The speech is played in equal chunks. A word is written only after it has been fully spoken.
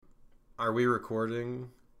Are we recording,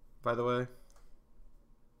 by the way?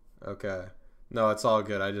 Okay. No, it's all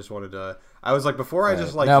good. I just wanted to. I was like, before I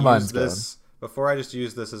just now use mine's this, before I just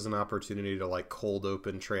use this as an opportunity to like cold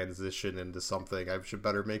open transition into something, I should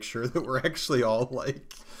better make sure that we're actually all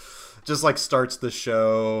like, just like starts the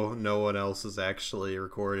show. No one else is actually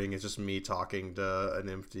recording. It's just me talking to an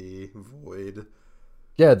empty void.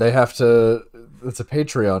 Yeah, they have to. It's a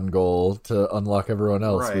Patreon goal to unlock everyone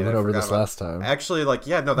else. Right, We went I over forgot this about- last time. Actually, like,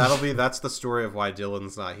 yeah, no, that's the story of why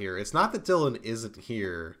Dylan's not here. It's not that Dylan isn't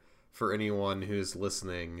here for anyone who's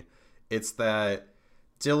listening. It's that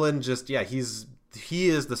Dylan just, he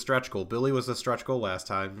is the stretch goal. Billy was the stretch goal last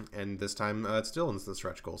time, and this time it's Dylan's the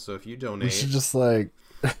stretch goal. So if you donate, We should just like,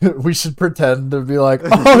 we should pretend to be like, oh,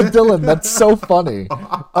 Dylan, that's so funny.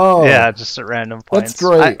 Oh, Yeah, just at random points. That's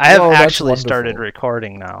great. I have Whoa, that's actually started wonderful.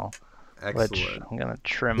 recording now, which excellent, I'm gonna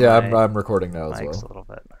trim Yeah, my I'm recording now as mics well. a little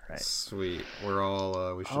bit. All right. sweet. We're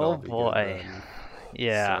all we should Oh all be boy. good then.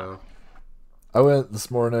 Yeah. So, I went this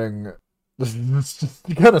morning.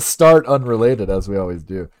 You gotta start unrelated as we always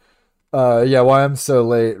do. Yeah, why I'm so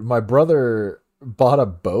late. My brother bought a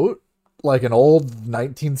boat, like an old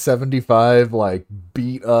 1975, like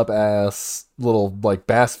beat up ass little like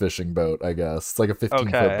bass fishing boat. I guess it's like a 15-foot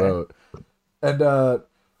Okay. boat, and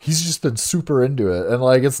he's just been super into it. And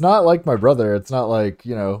like, it's not like my brother. It's not like,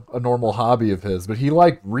 you know, a normal hobby of his. But he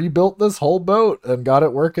like rebuilt this whole boat and got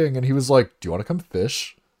it working. And he was like, "Do you want to come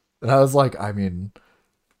fish?" And I was like, I mean,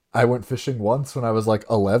 I went fishing once when I was like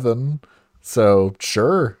 11, so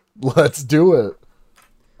sure, let's do it.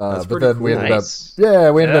 That's But pretty then we cool. ended Nice. we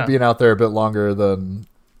ended Yeah. up being out there a bit longer than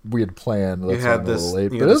we had planned. you That's why had I'm a this, little late, you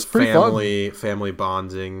but had it this was pretty fun. family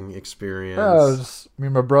bonding experience. Yeah, it was just me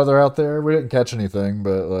and my brother out there. We didn't catch anything,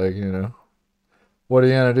 but like, you know, what are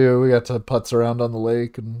you gonna do? We got to putz around on the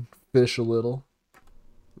lake and fish a little.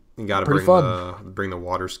 You got to pretty bring the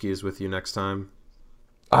water skis with you next time.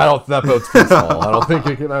 That boat's pretty small. I don't think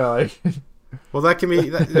you can like. Well, that can be.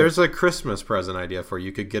 There's a Christmas present idea for you.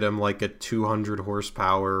 You could get him like a 200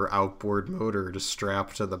 horsepower outboard motor to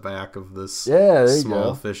strap to the back of this Yeah, there you small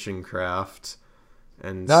go. fishing craft.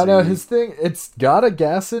 And No, see- his thing, it's got a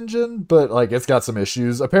gas engine, but like it's got some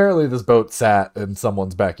issues. Apparently this boat sat in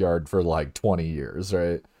someone's backyard for like 20 years,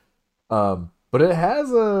 right? But it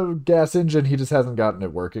has a gas engine, he just hasn't gotten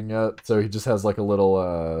it working yet. So he just has like a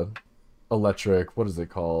little electric, what is it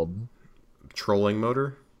called? trolling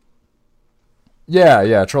motor.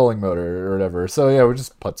 Yeah, trolling motor or whatever. So yeah, we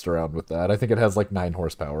just putzed around with that. I think it has like 9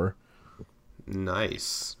 horsepower.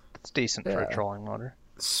 Nice. It's decent for Yeah. a trolling motor.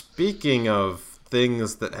 Speaking of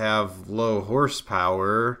things that have low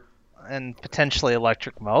horsepower, And potentially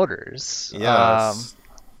electric motors. yes,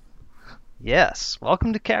 Yes.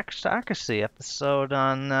 Welcome to Cactocracy, episode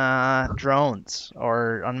on drones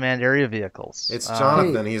or unmanned area vehicles. it's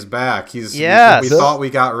Jonathan. He's back. Yes. We thought we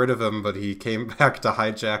got rid of him, but he came back to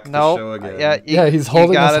hijack the Nope. show again. Yeah, He's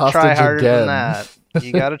holding you us gotta try hostage harder again. than that.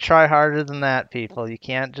 You gotta try harder than that, people. You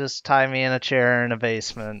can't just tie me in a chair in a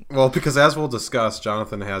basement. Well, because as we'll discuss,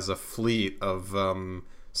 Jonathan has a fleet of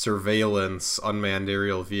surveillance unmanned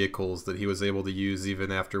aerial vehicles that he was able to use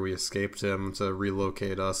even after we escaped him to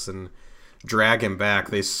relocate us and drag him back.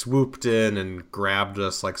 They swooped in and grabbed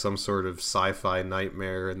us like some sort of sci-fi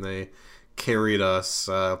nightmare, and they carried us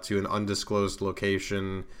to an undisclosed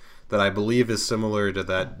location that I believe is similar to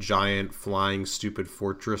that giant flying stupid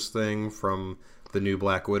fortress thing from the new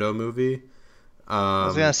Black Widow movie. I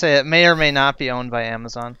was gonna say it may or may not be owned by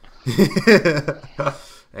Amazon.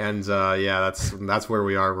 And that's where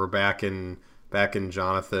we are. We're back in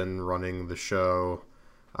Jonathan running the show.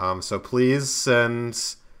 So please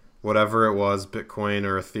send whatever it was, Bitcoin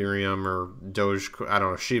or Ethereum or Doge, I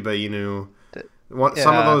don't know, Shiba Inu.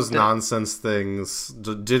 Some of those nonsense things.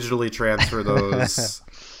 Digitally transfer those.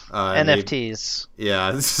 NFTs.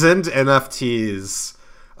 Yeah, send NFTs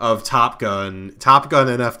of Top Gun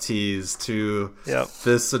NFTs to Yep.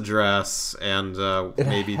 this address, and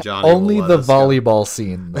maybe Johnny Only will let the us go. volleyball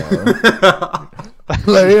scene though.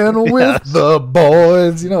 Playing with the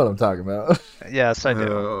boys. You know what I'm talking about. Yes, I do.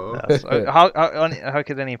 Oh. Yes. How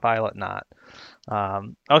could any pilot not?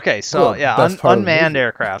 Okay, so Well, that's part of the unmanned movie.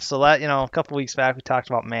 aircraft. So that, a couple weeks back we talked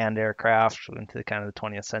about manned aircraft into kind of the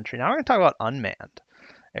 20th century. Now we're going to talk about unmanned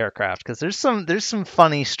aircraft because there's some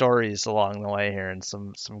funny stories along the way here and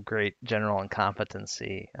some great general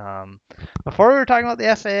incompetency. Before we were talking about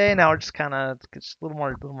the FAA, now we're just kind of a little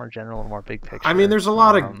more general, a little more big picture. I mean, there's a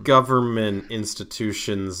lot of government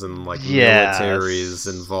institutions and like Yes. militaries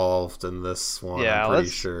involved in this one. Yeah, I'm pretty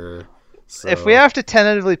let's- sure. So, If we have to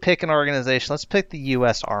tentatively pick an organization, let's pick the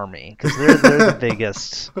U.S. Army because they're the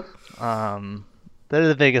biggest. they're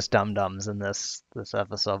the biggest dum dums in this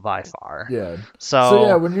episode by far. Yeah. So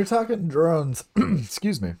yeah, when you're talking drones,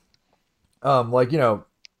 excuse me. Like,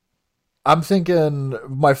 I'm thinking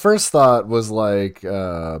my first thought was like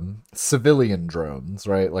civilian drones,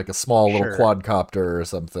 right? Like a small little Sure. quadcopter or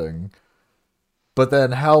something. But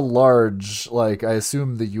then how large, like I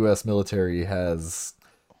assume the US military has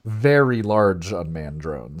very large unmanned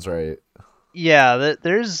drones, right? yeah,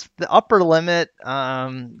 there's the upper limit.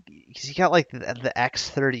 'Cause you got like the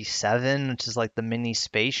X-37, which is like the mini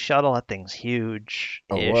space shuttle. That thing's huge.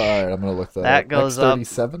 Oh, all right, I'm gonna look that That up. goes up.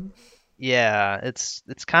 X-37? Yeah, it's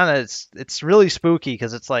kind of it's really spooky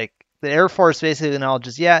because it's like the Air Force basically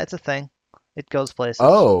acknowledges, yeah, it's a thing. It goes places.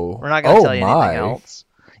 Oh, We're not gonna tell you my. anything else.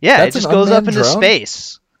 Yeah, That's it just an goes up unmanned into drone?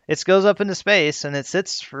 space. It goes up into space and it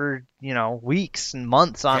sits for weeks and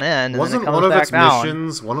months on end, and Wasn't then it one comes of back its down.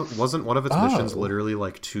 missions wasn't one of its missions Oh. literally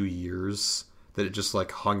like 2 years that it just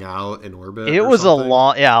like hung out in orbit? It or was something? a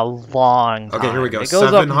long time. Okay, here we go. It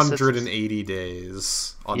goes up and sits- 780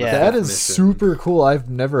 days on Yeah. the That fifth is mission. super cool. I've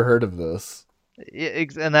never heard of this.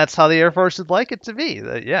 and that's how the Air Force would like it to be.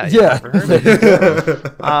 Yeah. you Yeah. never heard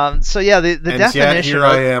of it. So yeah, the And yet definition. here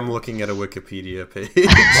I am looking at a Wikipedia page.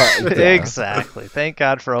 Yeah. Exactly. Thank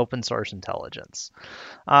God for open source intelligence.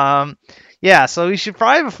 Yeah, so we should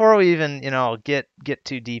probably, before we even get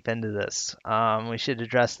too deep into this, we should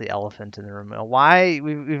address the elephant in the room. Why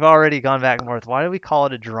we've already gone back and forth. Why do we call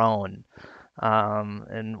it a drone?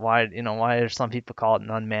 And why do some people call it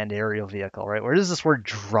an unmanned aerial vehicle, right? Where does this word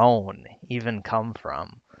drone even come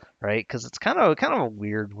from, right? Because it's kind of a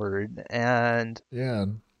weird word, and Yeah.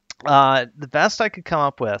 the best I could come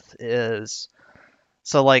up with is,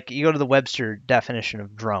 so like you go to the Webster definition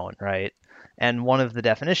of drone, right? And one of the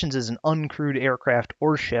definitions is an uncrewed aircraft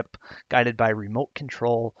or ship guided by remote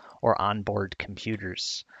control or onboard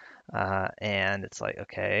computers. And it's like,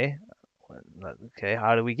 okay,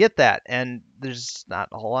 how do we get that? And there's not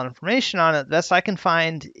a whole lot of information on it. The best I can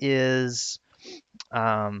find is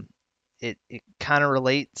it kind of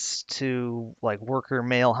relates to like worker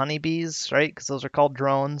male honeybees, right? Because those are called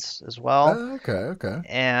drones as well. Okay.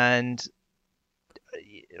 And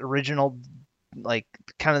original, like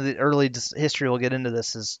kind of the early history, we'll get into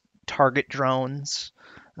this, is target drones.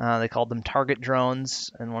 They called them target drones,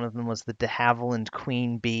 and one of them was the de Havilland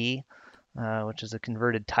Queen Bee, which is a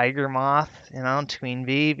converted tiger moth, queen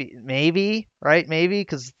bee, maybe, right? Maybe,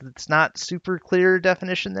 because it's not super clear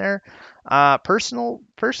definition there. Personally,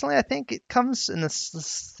 I think it comes, and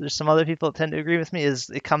this there's some other people that tend to agree with me, is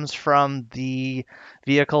it comes from the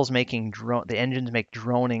vehicles making the engines make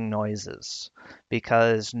droning noises,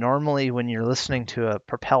 because normally when you're listening to a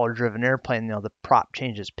propeller-driven airplane, the prop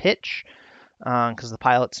changes pitch, because the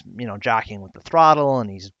pilot's jockeying with the throttle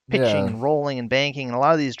and he's pitching and rolling and banking, and a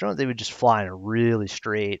lot of these drones, they would just fly in a really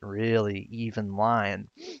straight, really even line,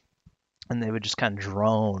 and they would just kind of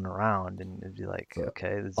drone around, and it'd be like,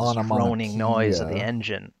 okay, this is droning noise of the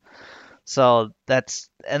engine. So that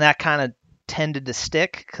kind of tended to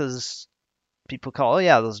stick, because people call,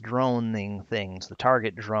 those droning things, the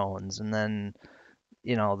target drones. And then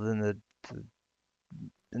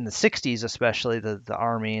in the 60s, especially the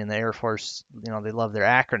Army and the Air Force, they love their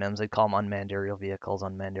acronyms. They call them unmanned aerial vehicles,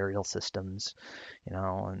 unmanned aerial systems,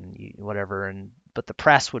 and whatever. But the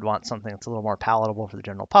press would want something that's a little more palatable for the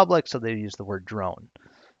general public, so they use the word drone.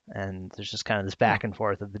 And there's just kind of this back and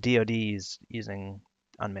forth of the DoD's using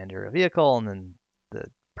unmanned aerial vehicle, and then the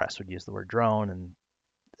press would use the word drone. And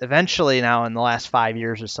eventually, now in the last 5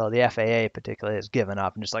 years or so, the FAA particularly has given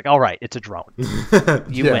up and just like, all right, it's a drone.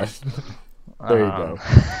 You win. There you go.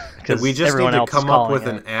 Because we just need to come up with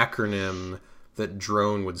it an acronym that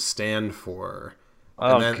drone would stand for,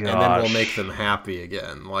 Oh, and then we'll make them happy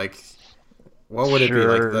again. Like, what would it be?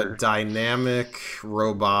 Like the dynamic,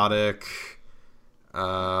 robotic,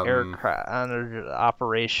 aircraft,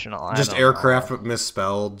 operational. just aircraft but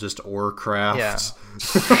misspelled, just orcraft. Yeah.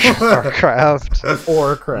 Aircraft.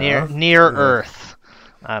 Orcraft. Near Earth.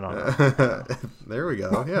 I don't know. There we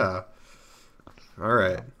go. Yeah. All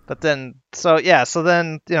right. But then, so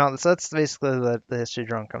that's basically the history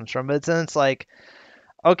drone comes from. But then it's like,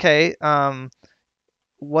 okay,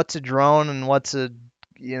 what's a drone and what's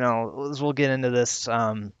we'll get into this.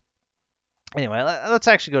 Anyway, let's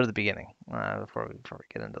actually go to the beginning before we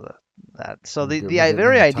get into that. So the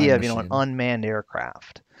very idea of an unmanned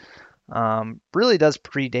aircraft really does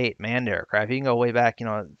predate manned aircraft. You can go way back.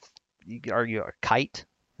 You could argue a kite.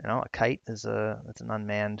 A kite it's an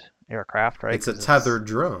unmanned aircraft, right? It's a tethered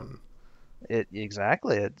drone. It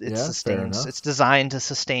exactly. It Yeah, fair sustains. enough. It's designed to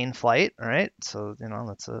sustain flight, right? So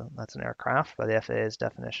that's an aircraft by the FAA's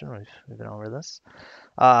definition. We've been over this.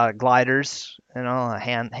 Gliders,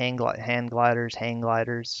 hand gliders, hang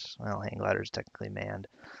gliders. Well, hang gliders technically manned,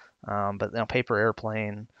 but paper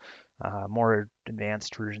airplane, more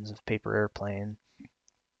advanced versions of paper airplane.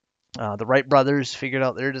 The Wright brothers figured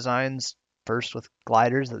out their designs first with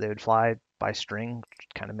gliders that they would fly by string,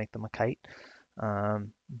 kind of make them a kite.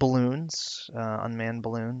 Balloons, unmanned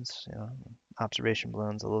balloons, observation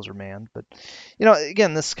balloons. Those are manned, but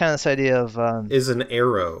again, this idea of Is an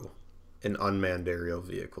arrow an unmanned aerial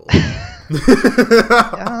vehicle?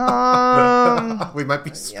 We might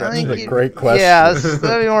be stretching. That's a great question. Yeah,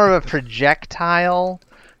 that'd be more of a projectile,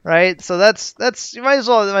 right? So that's you might as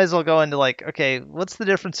well go into like, okay, what's the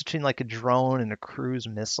difference between like a drone and a cruise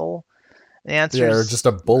missile? The answer Yeah, or is just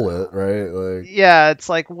a bullet, right? Like, yeah, it's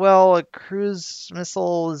like, well, a cruise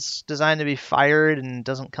missile is designed to be fired and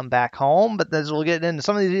doesn't come back home, but as we'll get into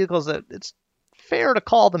some of these vehicles that it's fair to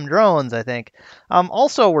call them drones, I think.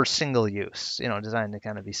 Also, we're single use, designed to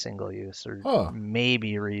kind of be single use or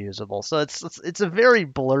maybe reusable. So it's a very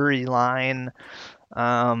blurry line.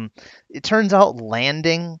 It turns out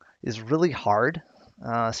landing is really hard,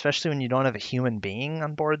 especially when you don't have a human being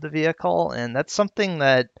on board the vehicle, and that's something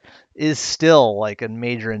that is still like a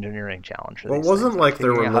major engineering challenge. Well, it wasn't like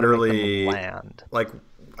there were literally land. Like,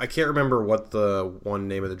 I can't remember what the one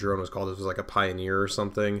name of the drone was called. It was like a Pioneer or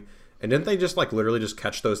something. And didn't they just like literally just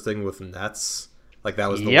catch those things with nets? Like that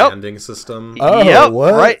was the landing system. Oh,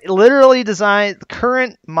 what? Right. Literally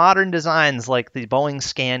current modern designs like the Boeing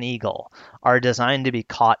Scan Eagle are designed to be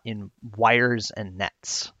caught in wires and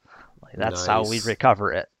nets. Like that's how we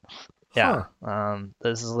recover it. Yeah.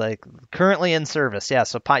 This is like currently in service. Yeah.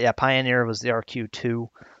 So Pioneer was the RQ-2.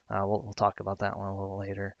 We'll talk about that one a little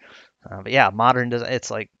later. But yeah, modern design.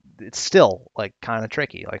 It's still like kind of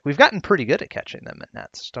tricky. Like we've gotten pretty good at catching them in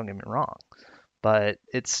nets. Don't get me wrong, but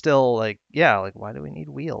it's still like, yeah, like why do we need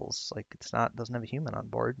wheels? Like doesn't have a human on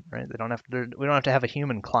board, right? We don't have to have a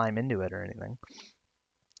human climb into it or anything.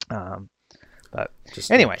 But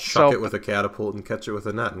just anyway, chuck it with a catapult and catch it with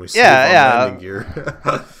a net, and we landing gear.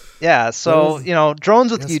 Yeah, so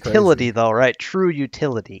drones with utility crazy. Though, right? True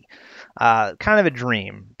utility, kind of a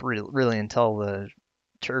dream, really, until the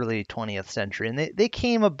early 20th century, and they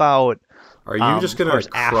came about. Are you just going to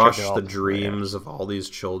crush the dreams of all these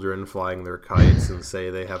children flying their kites and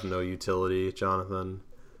say they have no utility, Jonathan?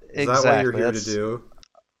 Is that what you're here to do?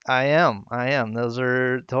 I am. Those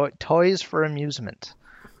are toys for amusement,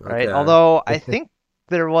 right? Okay. Although I think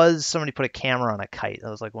there was somebody put a camera on a kite.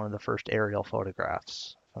 That was like one of the first aerial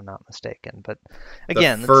photographs, if I'm not mistaken. But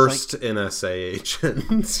again, the first NSA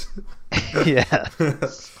agent. Yeah.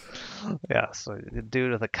 Yeah, so a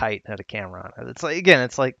dude with a kite had a camera on it.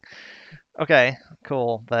 It's like, okay,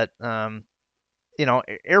 cool, but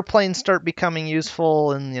airplanes start becoming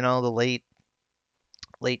useful in the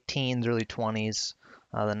late teens, early 20s,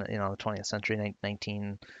 then the 20th century,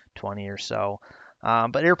 1920 or so.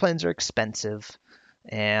 But airplanes are expensive,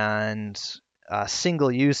 and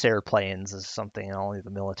single-use airplanes is something only the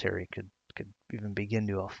military could even begin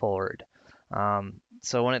to afford.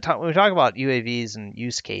 So when we talk about UAVs and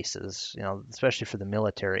use cases, especially for the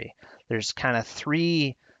military, there's kind of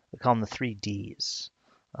we call them the 3 Ds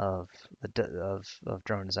of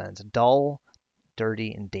drone designs. Dull,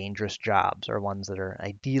 dirty, and dangerous jobs are ones that are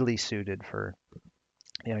ideally suited for,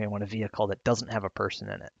 you want a vehicle that doesn't have a person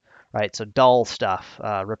in it, right? So dull stuff,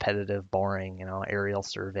 repetitive, boring, aerial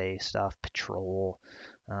survey stuff, patrol,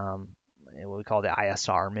 what we call the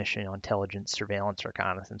ISR mission, intelligence, surveillance,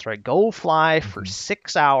 reconnaissance, right? Go fly for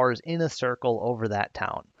 6 hours in a circle over that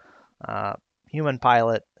town. Human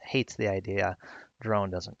pilot hates the idea.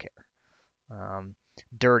 Drone doesn't care.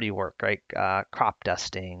 Dirty work, right? Crop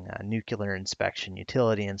dusting, nuclear inspection,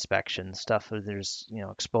 utility inspection, stuff where there's,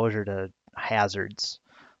 exposure to hazards.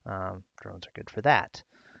 Drones are good for that.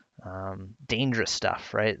 Dangerous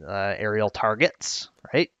stuff, right? Aerial targets,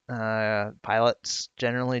 right? Pilots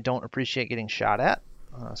generally don't appreciate getting shot at,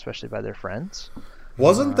 especially by their friends.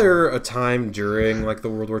 Wasn't there a time during like the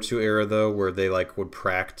World War II era though where they like would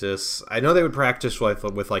practice? I know they would practice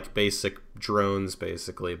with like basic drones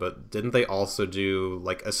basically, but didn't they also do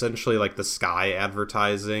like essentially like the sky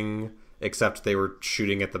advertising, except they were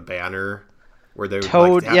shooting at the banner? Where they would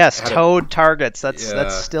towed targets.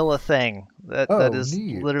 That's still a thing. That is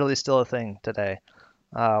neat. Literally still a thing today.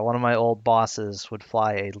 one of my old bosses would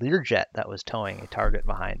fly a Learjet that was towing a target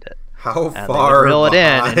behind it. How And they far would reel it in,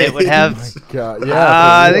 and it would have, God,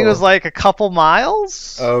 yeah, I think it was like a couple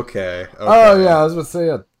miles. Okay. Oh yeah, I was gonna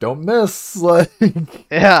say, don't miss. Like,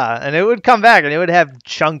 Yeah, and it would come back, and it would have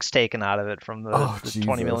chunks taken out of it from the 20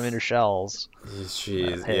 Jesus. millimeter shells.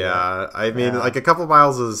 Jeez, Hey, yeah. I mean, yeah. like a couple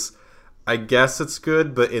miles is, I guess it's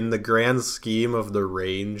good, but in the grand scheme of the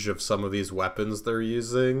range of some of these weapons they're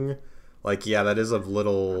using, like, yeah, that is a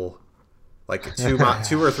little, like 2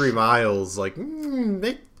 or 3 miles. Like,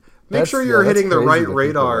 make sure you're hitting the right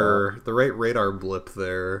radar blip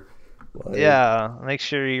there. Like, Yeah, make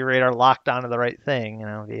sure your radar locked onto the right thing,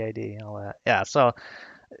 VID and all that. Yeah, so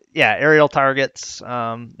yeah, aerial targets.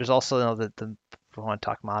 There's also if we want to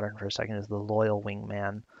talk modern for a second, is the Loyal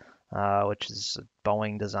Wingman, which is a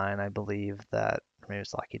Boeing design, I believe, that maybe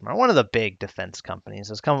it's Lockheed Martin, one of the big defense companies,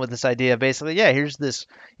 has come with this idea. Basically, yeah, here's this,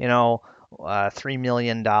 $3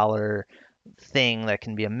 million thing that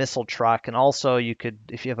can be a missile truck, and also you could,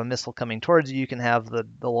 if you have a missile coming towards you, you can have the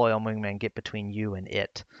Loyal Wingman get between you and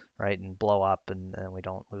it, right, and blow up, and we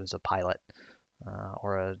don't lose a pilot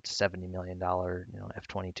or a $70 million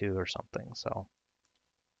F-22 or something. So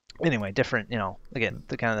anyway, different, again,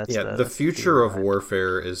 the kind of that's the future of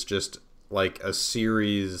warfare is just like a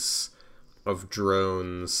series of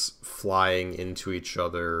drones flying into each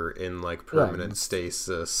other in like permanent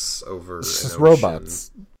stasis over an it's just ocean. robots.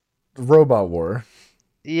 Robot war.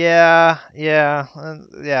 Yeah.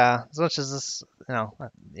 As much as this,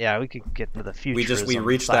 we could get into the future. We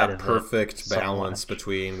reached that perfect balance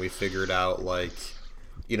between, we figured out, like,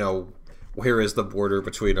 where is the border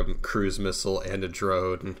between a cruise missile and a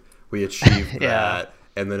drone? We achieved that,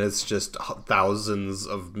 and then it's just thousands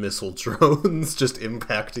of missile drones just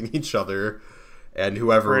impacting each other, and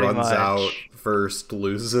whoever runs out first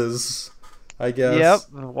loses, I guess.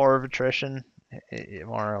 Yep, war of attrition,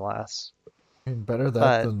 more or less. I mean, better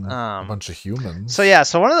that than a bunch of humans. So yeah,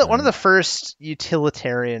 so one of the first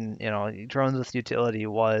utilitarian, drones with utility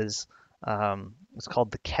was it's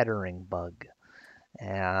called the Kettering bug.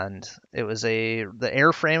 And it was the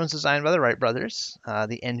airframe was designed by the Wright brothers.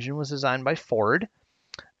 The engine was designed by Ford,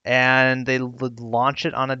 and they would launch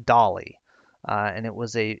it on a dolly. And it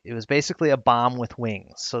was basically a bomb with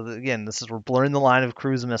wings. So again, we're blurring the line of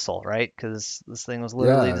cruise missile, right? Because this thing was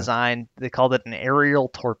literally designed. They called it an aerial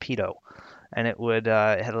torpedo, and it would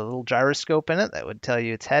it had a little gyroscope in it that would tell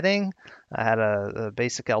you its heading. It had a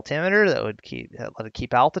basic altimeter that would let it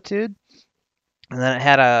keep altitude. And then it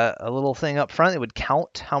had a little thing up front that would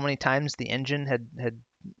count how many times the engine had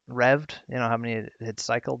revved, how many it had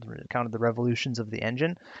cycled, counted the revolutions of the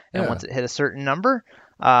engine. And once it hit a certain number,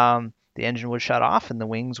 the engine would shut off and the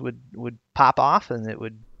wings would pop off and it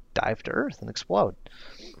would dive to Earth and explode.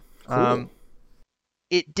 Cool.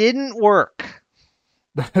 It didn't work.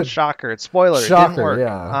 Shocker. Spoiler. It didn't work.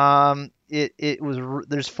 Yeah. It was,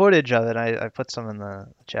 there's footage of it. I put some in the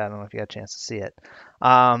chat. I don't know if you got a chance to see it.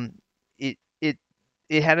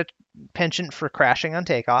 It had a penchant for crashing on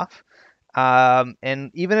takeoff.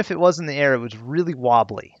 And even if it was in the air, it was really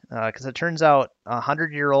wobbly. Because it turns out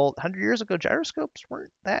 100 years ago, gyroscopes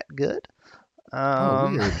weren't that good.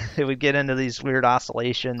 Weird. It would get into these weird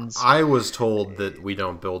oscillations. I was told that we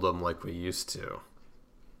don't build them like we used to.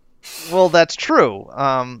 Well, that's true.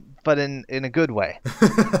 But in a good way.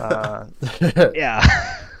 Yeah.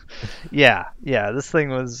 Yeah. This thing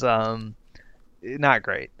was not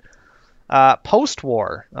great.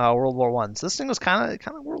 Post-war, World War One. So this thing was kind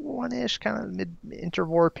of World War One-ish, kind of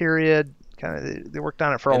interwar period. They worked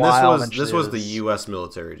on it for a while. This was the U.S.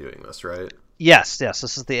 military doing this, right? Yes.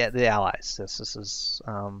 This is the Allies. This is.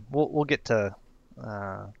 We'll get to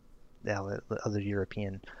the other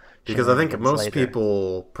European. Because I think most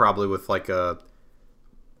people, probably with like a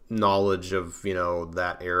knowledge of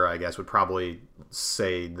that era, I guess, would probably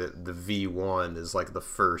say that the V1 is like the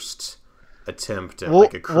first attempt at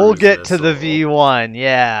like a cruise We'll get missile. to the V1.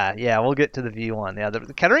 Yeah, we'll get to the V1. Yeah,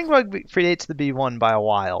 the Kettering bug predates the V1 by a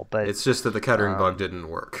while, but it's just that the Kettering bug didn't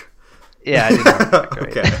work. Yeah, it didn't work that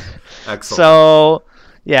great. Okay, excellent.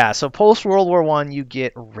 So post World War One, you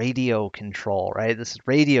get radio control, right?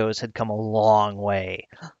 Radios had come a long way,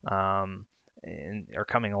 and are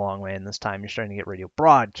coming a long way. And this time, you're starting to get radio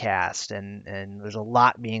broadcast, and there's a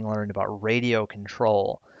lot being learned about radio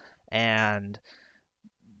control, and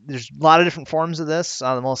there's a lot of different forms of this.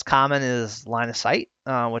 The most common is line of sight,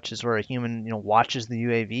 which is where a human, watches the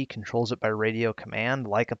UAV, controls it by radio command,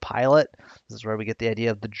 like a pilot. This is where we get the idea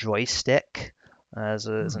of the joystick as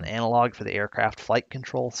an analog for the aircraft flight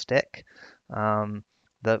control stick.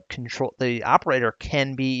 The operator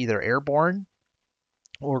can be either airborne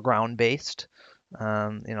or ground-based.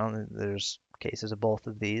 There's cases of both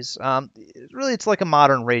of these. Really, it's like a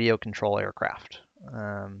modern radio control aircraft,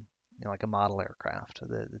 like a model aircraft.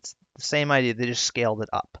 It's the same idea. They just scaled it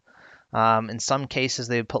up. In some cases,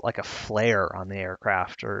 they would put like a flare on the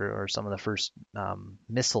aircraft, or some of the first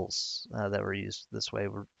missiles that were used this way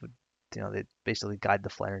would they basically guide the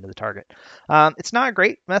flare into the target. It's not a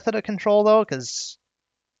great method of control though, because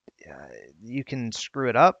you can screw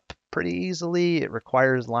it up pretty easily. It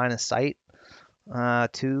requires line of sight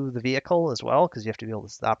to the vehicle as well, because you have to be able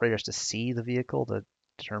to, the operators to see the vehicle to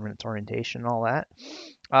determine its orientation and all that.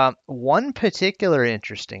 One particular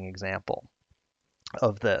interesting example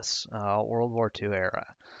of this World War II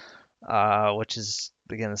era, which is,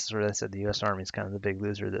 again, this is where I said the U.S. Army is kind of the big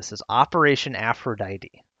loser of this, is Operation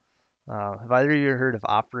Aphrodite. Have either of you heard of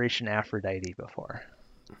Operation Aphrodite before?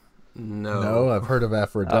 No, I've heard of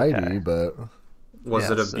Aphrodite, Okay. but Was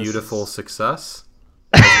it Yes, a this beautiful is- success?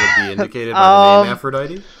 As would be indicated by the name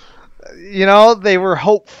Aphrodite? They were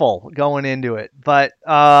hopeful going into it, but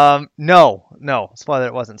no, spoiler,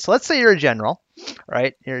 it wasn't. So let's say you're a general,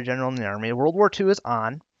 right? You're a general in the army. World War II is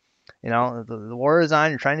on. The war is on.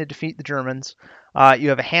 You're trying to defeat the Germans. You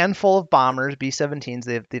have a handful of bombers, B-17s.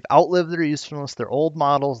 They've outlived their usefulness. They're old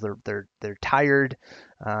models. They're tired,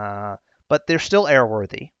 but they're still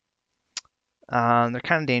airworthy. They're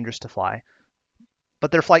kind of dangerous to fly,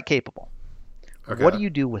 but they're flight capable. Okay. What do you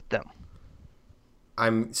do with them?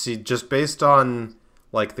 Just based on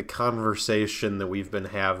like the conversation that we've been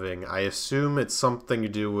having, I assume it's something to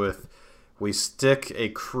do with we stick a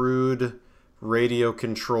crude radio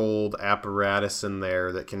controlled apparatus in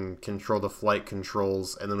there that can control the flight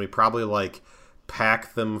controls, and then we probably like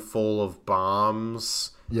pack them full of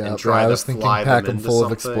bombs and try I to was thinking fly pack them them into full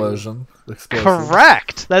of something. explosives.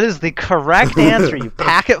 Correct. That is the correct answer. You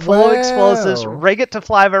pack it full of explosives, Wow. rig it to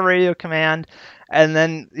fly by radio command, and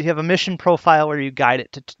then you have a mission profile where you guide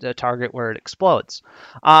it to the target where it explodes.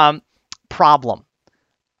 Problem.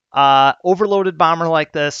 Overloaded bomber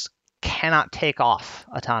like this cannot take off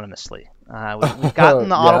autonomously. We've gotten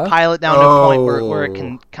the Yeah? autopilot down to a point where it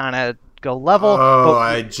can kind of go level. Oh, but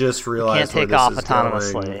I just realized take where off this is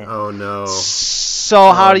autonomously. going. Oh no.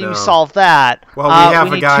 So how do you no. solve that? Well, we have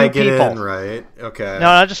a need guy two get people. in, right? Okay. No,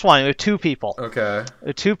 not just one. We have two people. Okay.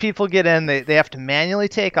 Two people get in. They have to manually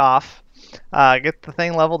take off, get the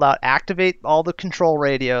thing leveled out, activate all the control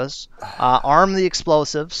radios, arm the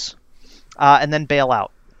explosives, and then bail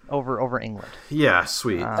out over England. Yeah,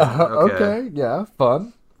 sweet. Okay, yeah,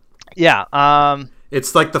 fun. Yeah.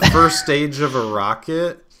 It's like the first stage of a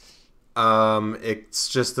rocket. It's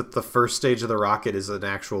just that the first stage of the rocket is an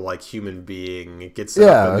actual like human being. It gets it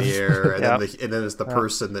up in the air, and, Yep. then it's the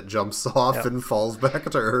person that jumps off and falls back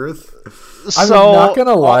to Earth. I'm So not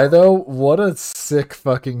gonna lie though, what a sick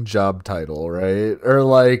fucking job title, right? Or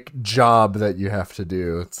like job that you have to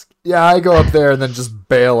do. It's I go up there and then just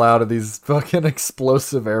bail out of these fucking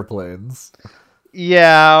explosive airplanes.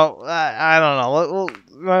 yeah, I don't know.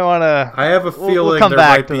 We might want to. I have a We'll feeling come there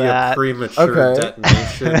back might to be that. a premature Okay.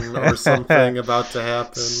 detonation or something about to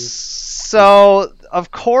happen. So,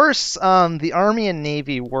 of course, the Army and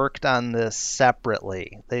Navy worked on this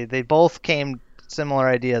separately. They both came similar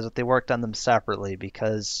ideas, but they worked on them separately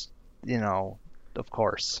because, of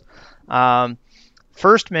course.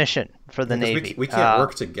 First mission for the Because Navy. we can't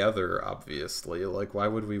work together, obviously. Like, why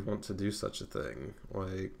would we want to do such a thing?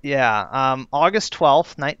 Like, Yeah, August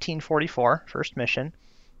 12th, 1944, first mission.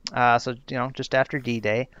 So, just after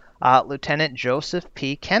D-Day. Lieutenant Joseph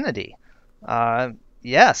P. Kennedy.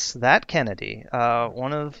 Yes, that Kennedy.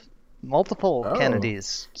 One of multiple Oh.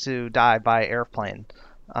 Kennedys to die by airplane.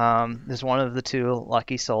 Is one of the two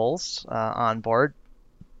lucky souls on board.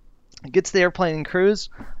 Gets the airplane in cruise.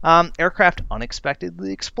 Aircraft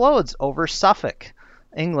unexpectedly explodes over Suffolk,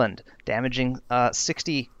 England, damaging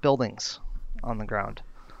 60 buildings on the ground.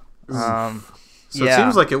 so yeah. it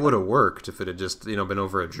seems like it would have worked if it had just, been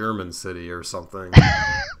over a German city or something.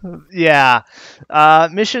 Yeah. The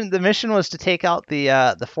mission was to take out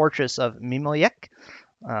the fortress of Mimilek,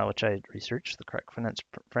 which I researched the correct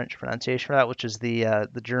French pronunciation for that, which is the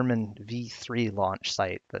German V3 launch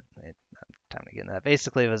site. But time to get into that.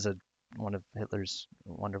 Basically, it was one of Hitler's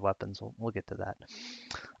wonder weapons. We'll get to that.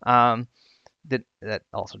 That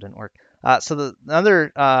also didn't work. So the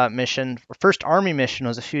other mission, first Army mission,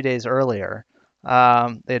 was a few days earlier.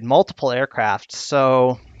 They had multiple aircraft,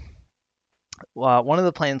 so one of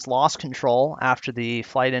the planes lost control after the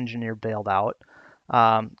flight engineer bailed out,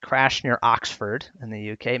 crashed near Oxford in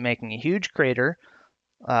the UK, making a huge crater,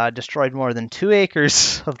 destroyed more than 2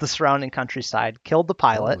 acres of the surrounding countryside, killed the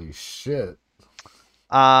pilot. Holy shit.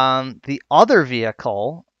 The other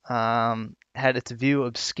vehicle had its view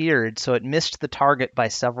obscured, so it missed the target by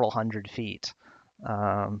several hundred feet.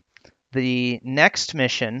 The next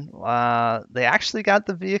mission, they actually got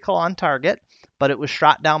the vehicle on target, but it was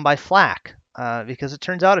shot down by flak. Because it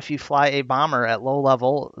turns out if you fly a bomber at low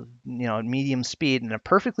level, at medium speed in a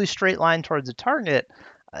perfectly straight line towards a target,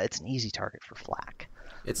 it's an easy target for flak.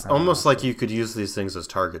 It's almost like you could use these things as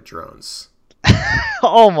target drones.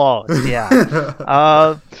 Almost,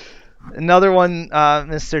 yeah. Another one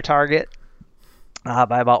missed their target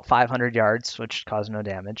by about 500 yards, which caused no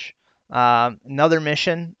damage. Another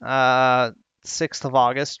mission, 6th of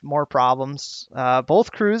August, more problems.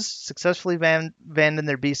 Both crews successfully abandoned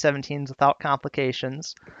their B-17s without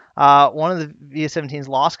complications. One of the B-17s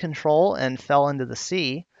lost control and fell into the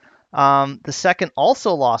sea. The second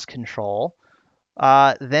also lost control,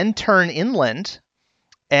 then turned inland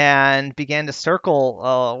and began to circle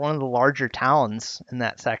one of the larger towns in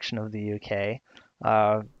that section of the UK.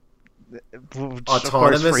 Which, of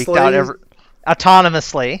course, freaked out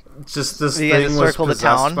autonomously. Just this thing was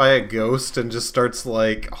possessed by a ghost and just starts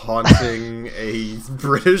like haunting a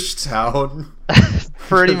British town.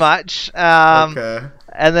 Pretty much. Okay.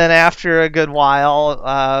 And then after a good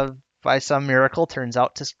while, by some miracle, turns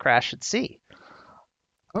out to crash at sea.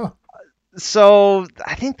 Oh. So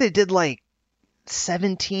I think they did like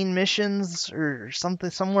 17 missions or something,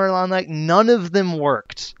 somewhere along like none of them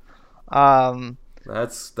worked.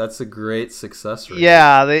 That's a great success rate.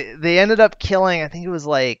 Yeah, they ended up killing, I think it was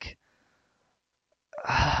like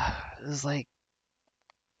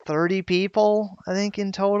 30 people, I think,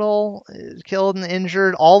 in total, killed and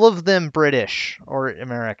injured, all of them British or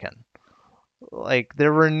American. Like,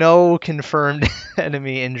 there were no confirmed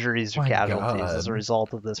enemy injuries or casualties as a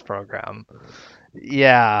result of this program.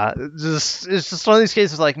 Yeah, it's just one of these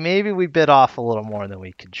cases like maybe we bit off a little more than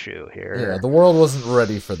we could chew here. Yeah, the world wasn't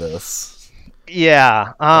ready for this.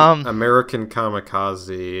 Yeah. American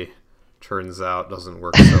Kamikaze, turns out, doesn't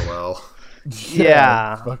work so well.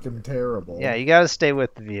 Yeah. Fucking terrible. Yeah, you gotta stay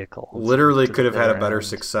with the vehicle. Literally could have had a better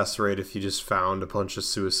success rate if you just found a bunch of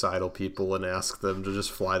suicidal people and asked them to just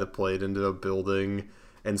fly the plane into a building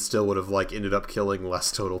and still would have like ended up killing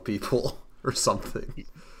less total people or something.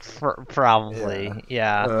 Probably,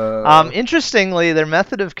 yeah. Interestingly, their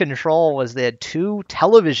method of control was they had 2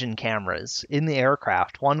 television cameras in the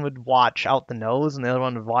aircraft. One would watch out the nose, and the other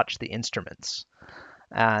one would watch the instruments.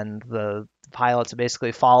 And the pilots would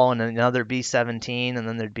basically follow in another B-17, and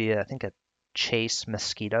then there'd be, I think, a chase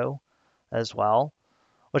Mosquito as well.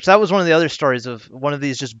 Which that was one of the other stories of one of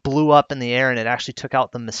these just blew up in the air, and it actually took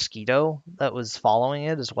out the Mosquito that was following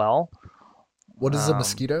it as well. What is a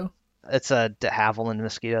Mosquito? It's a de Havilland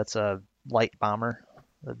Mosquito. It's a light bomber.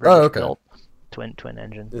 The British built twin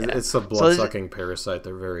engine. It's a blood-sucking parasite.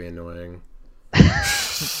 They're very annoying.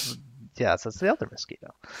 Yes, that's the other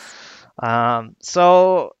Mosquito.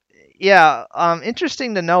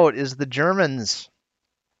 Interesting to note is the Germans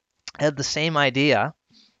had the same idea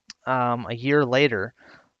a year later,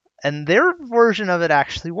 and their version of it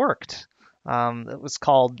actually worked. It was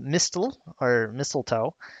called Mistel or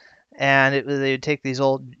Mistletoe. And they would take these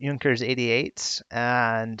old Junkers 88s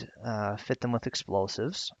and fit them with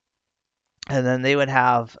explosives. And then they would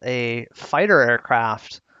have a fighter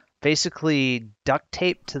aircraft basically duct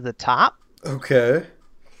taped to the top. Okay.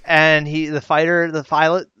 And the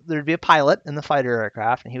pilot, there'd be a pilot in the fighter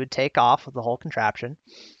aircraft, and he would take off with the whole contraption.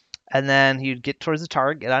 And then he'd get towards the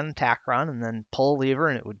target, get on an attack run, and then pull a lever,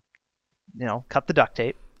 and it would, cut the duct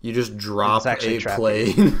tape. You just drop a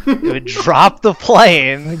plane. It would drop the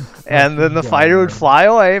plane, and then the fighter would fly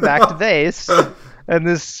away back to base, and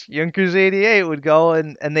this Junkers 88 would go,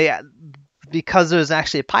 and they, because there was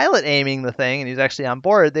actually a pilot aiming the thing, and he was actually on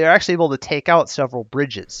board, they were actually able to take out several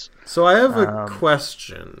bridges. So I have a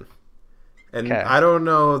question, and I don't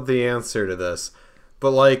know the answer to this,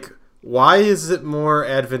 but why is it more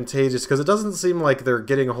advantageous? Because it doesn't seem like they're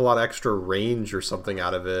getting a whole lot of extra range or something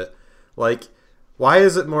out of it. Why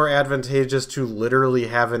is it more advantageous to literally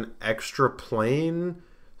have an extra plane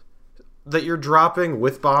that you're dropping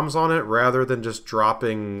with bombs on it rather than just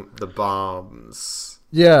dropping the bombs?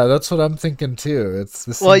 Yeah, that's what I'm thinking too.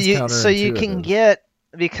 You can get,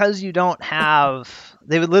 because you don't have,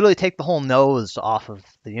 they would literally take the whole nose off of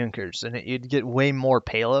the Junkers, and you'd get way more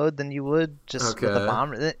payload than you would just with a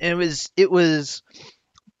bomb. It was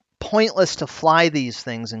pointless to fly these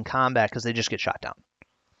things in combat because they just get shot down.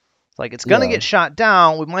 It's going to get shot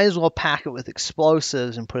down. We might as well pack it with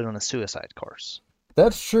explosives and put it on a suicide course.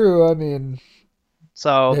 That's true. I mean,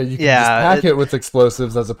 you can just pack it with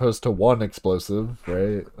explosives as opposed to one explosive,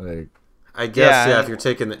 right? I guess, Yeah, if you're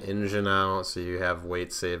taking the engine out, so you have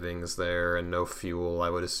weight savings there and no fuel, I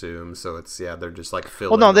would assume. So it's, they're just like well,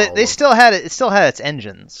 filling no, they, all they of... still had it. It still had its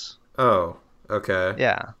engines. Oh, okay.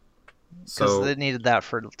 Yeah, because So it needed that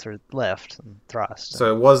for lift and thrust.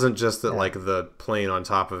 so it wasn't just that Yeah. like the plane on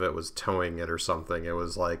top of it was towing it or something. It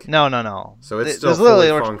was like... No. So it's Th- still there's literally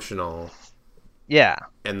fully functional. Yeah,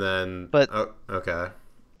 And then... but Oh, okay.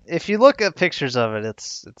 if you look at pictures of it,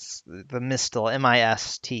 it's the Mistel,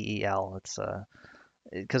 Mistel. It's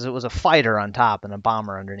because it was a fighter on top and a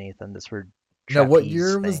bomber underneath, and this weird Now, what trapeze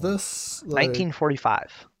year was thing. this?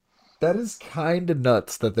 1945. That is kind of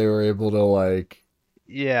nuts that they were able to like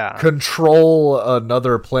Yeah. control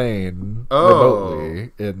another plane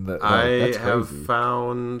remotely. In the, I that's have crazy.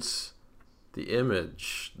 found the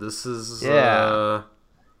image. This is Yeah.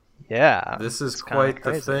 Yeah. this is It's kinda quite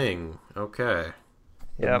the crazy. thing. Okay.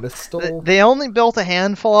 Yeah. Mistel? They only built a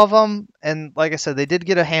handful of them, and like I said, they did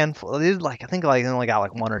get a handful. They did I think they only got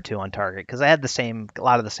like one or two on target because they had a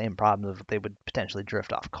lot of the same problems of they would potentially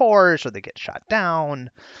drift off course or they get shot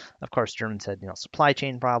down. Of course, Germans had supply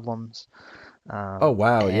chain problems. Oh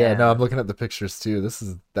wow, yeah. No, and- I'm looking at the pictures too.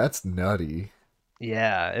 That's nutty.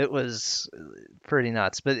 Yeah, it was pretty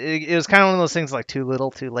nuts, but it was kind of one of those things like too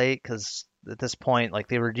little, too late. Because at this point, like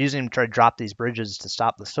they were using them to try to drop these bridges to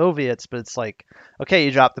stop the Soviets, but it's like, okay,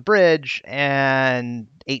 you drop the bridge, and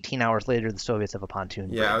 18 hours later, the Soviets have a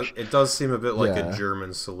pontoon Yeah, bridge. it does seem a bit like Yeah. a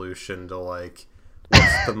German solution to like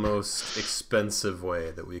what's the most expensive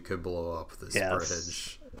way that we could blow up this Yes.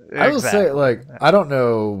 bridge. I will say, Exactly. like, I don't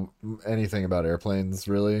know anything about airplanes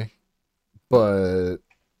really, but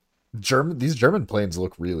these German planes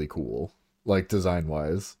look really cool, like design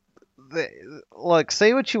wise. Look,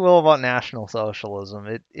 say what you will about National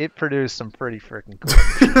Socialism, it produced some pretty freaking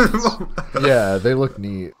cool. Yeah, they look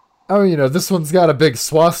neat. Oh, this one's got a big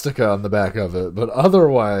swastika on the back of it, but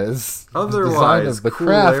otherwise, the design Otherwise, of the cool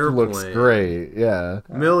craft airplane. looks great. Yeah.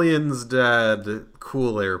 Millions dead,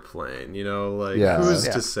 cool airplane. Like Yeah. who's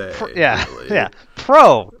Yeah. to say? Yeah, really? yeah.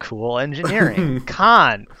 Pro, cool engineering.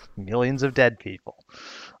 Con, millions of dead people.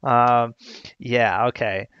 Yeah,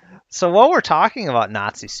 okay. So while we're talking about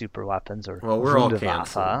Nazi super weapons or Well, we're all Wunderwaffe,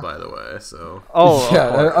 canceled, by the way. So oh, of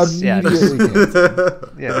Yeah, course, yeah, immediately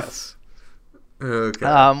canceled. yes.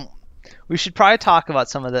 Okay. We should probably talk about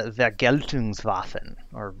some of the Vergeltungswaffen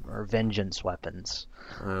or vengeance weapons.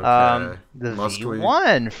 Okay. The Must we?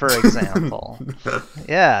 V1, for example.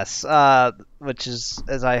 Yes, which is,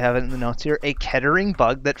 as I have it in the notes here, a Kettering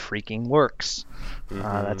bug that freaking works.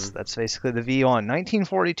 That's basically the V1.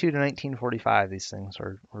 1942 to 1945, these things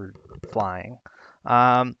were flying.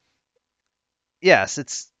 Yes,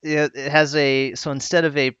 it has so instead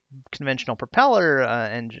of a conventional propeller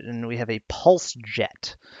engine, we have a pulse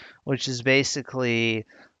jet, which is basically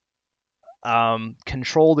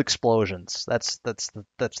controlled explosions. That's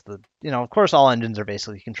the of course all engines are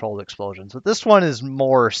basically controlled explosions, but this one is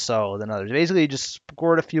more so than others. Basically, you just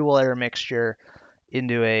squirt a fuel air mixture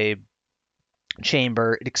into a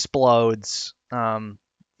chamber, it explodes.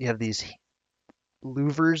 You have these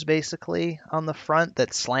louvers basically on the front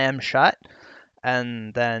that slam shut,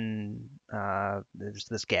 and then there's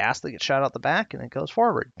this gas that gets shot out the back and it goes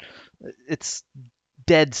forward. It's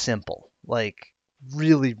dead simple, like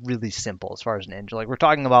really, really simple as far as an engine. Like we're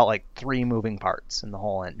talking about like 3 moving parts in the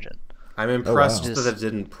whole engine. I'm impressed wow. that it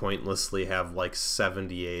didn't pointlessly have like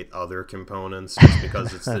 78 other components just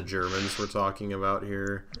because it's the Germans we're talking about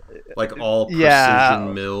here. Like all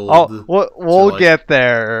precision milled. Oh, we'll like- get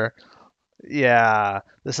there. Yeah.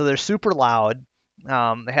 So they're super loud. They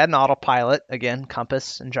had an autopilot, again,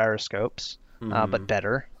 compass and gyroscopes, but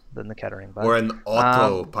better than the Kettering bug. Or an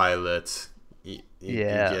autopilot. You get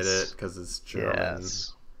yes. it? Because it's German.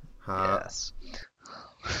 Yes. Huh? Yes.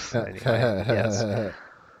 Anyway, yes.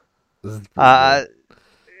 This is pretty good.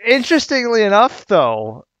 Interestingly enough,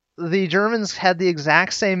 though, the Germans had the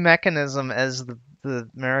exact same mechanism as the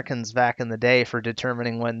Americans back in the day for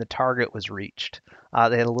determining when the target was reached.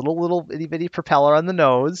 They had a little itty bitty propeller on the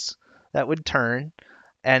nose that would turn,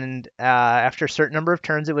 and after a certain number of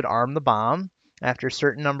turns, it would arm the bomb. After a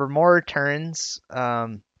certain number more turns,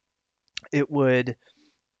 it would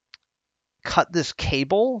cut this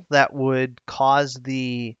cable that would cause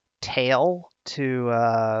the tail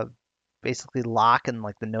to basically lock in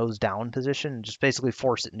like the nose down position and just basically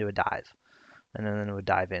force it into a dive, and then it would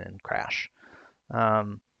dive in and crash.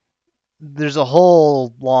 There's a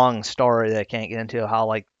whole long story that I can't get into how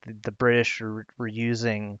like the British were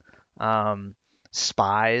using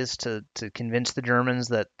spies to convince the Germans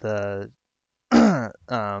that the that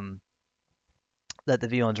the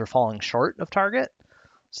V1s were falling short of target.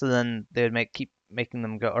 So then they would keep making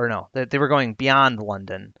them go, or no, they were going beyond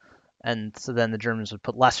London, and so then the Germans would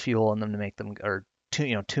put less fuel in them to make them, or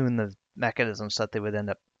tune the mechanisms so that they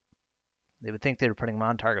would think they were putting them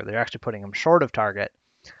on target. They're actually putting them short of target.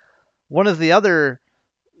 One of the other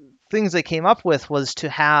things they came up with was to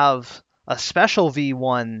have a special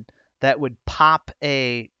V1 that would pop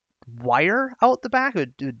a wire out the back.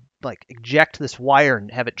 It would like eject this wire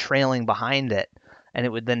and have it trailing behind it, and it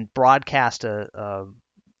would then broadcast a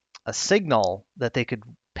signal that they could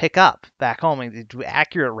pick up back home and do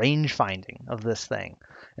accurate range finding of this thing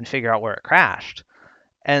and figure out where it crashed.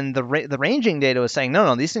 And the ranging data was saying,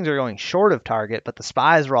 no, these things are going short of target, but the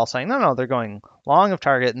spies were all saying, no, they're going long of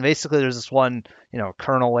target. And basically there's this one,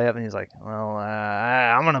 colonel way up, and he's like, well,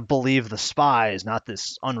 I'm going to believe the spies, not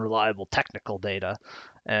this unreliable technical data.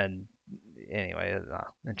 And anyway,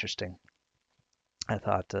 interesting. I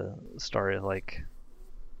thought the story of like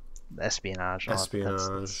espionage.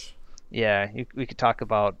 Yeah, we could talk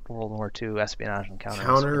about World War II espionage and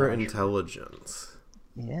counterintelligence.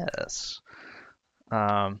 Yes.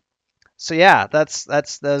 So yeah, that's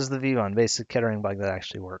the V1, basic Kettering bug that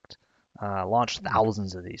actually worked. Launched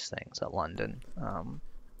thousands of these things at London.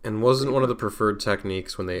 And wasn't one of the preferred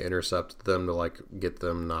techniques when they intercepted them to like get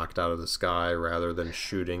them knocked out of the sky rather than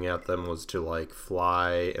shooting at them was to like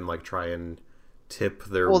fly and like try and tip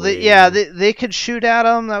their wing? They could shoot at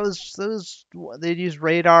them. That was they'd use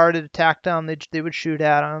radar to detect them. They would shoot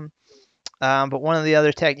at them. But one of the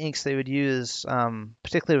other techniques they would use,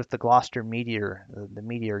 particularly with the Gloucester Meteor, the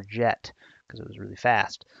Meteor jet, because it was really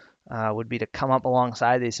fast, would be to come up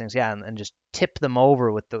alongside these things, and just tip them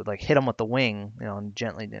over with hit them with the wing, and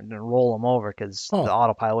gently and roll them over, because the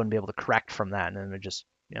autopilot wouldn't be able to correct from that, and then it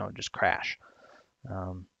would just crash.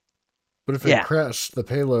 But if it crashed, the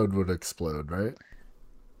payload would explode, right?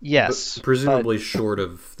 Yes. But presumably short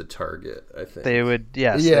of the target, I think. They would, they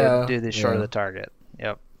would do this short of the target.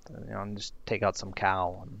 Yep. And just take out some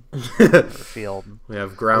cow and the field. We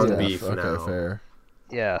have ground beef now. Okay, fair.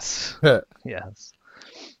 Yes. Yes.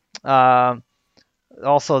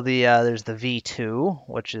 Also, there's the V2,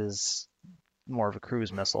 which is more of a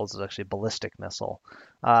cruise missile. It's actually a ballistic missile.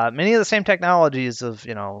 Many of the same technologies of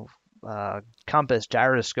compass,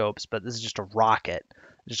 gyroscopes, but this is just a rocket.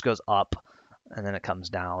 It just goes up and then it comes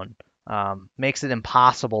down. Makes it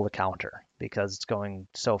impossible to counter because it's going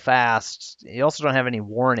so fast. You also don't have any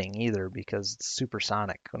warning either because it's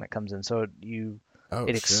supersonic when it comes in. So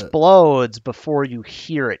it explodes before you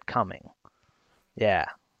hear it coming. Yeah.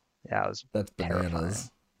 Yeah, that's bananas.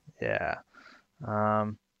 Yeah.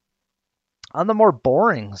 On the more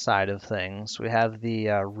boring side of things, we have the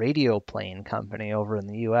Radioplane company over in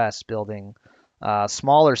the U.S. building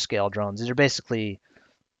smaller scale drones. These are basically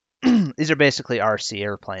RC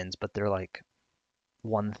airplanes, but they're like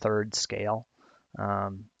 1/3 scale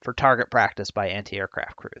for target practice by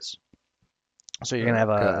anti-aircraft crews. So you're gonna have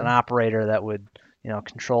an operator that would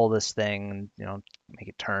control this thing and make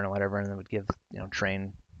it turn or whatever, and then would give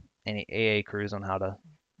train any AA crews on how to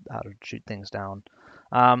shoot things down.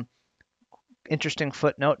 Interesting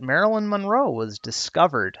footnote: Marilyn Monroe was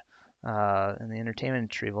discovered in the entertainment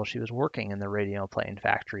industry while she was working in the Radioplane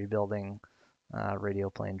factory building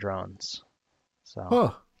Radioplane drones.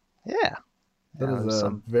 So, yeah. That is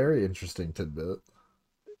a very interesting tidbit.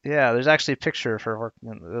 Yeah, there's actually a picture of her working.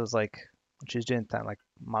 It was like she was doing that, like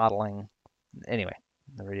modeling. Anyway,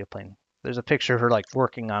 the Radioplane. There's a picture of her like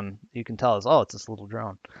working on. You can tell it's this little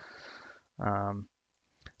drone.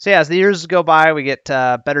 So yeah, as the years go by, we get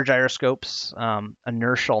better gyroscopes,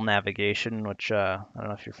 inertial navigation, which I don't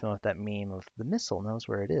know if you're familiar with that meme of the missile knows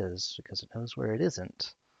where it is because it knows where it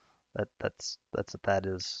isn't. That's what that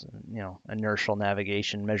is. Inertial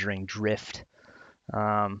navigation, measuring drift,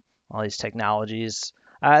 all these technologies.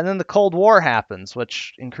 And then the Cold War happens,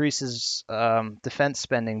 which increases defense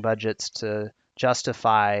spending budgets to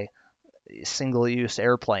justify single-use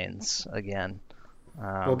airplanes again.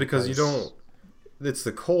 Well, because it's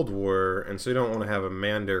the Cold War, and so you don't want to have a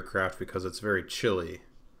manned aircraft because it's very chilly.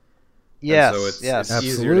 Yes, and so it's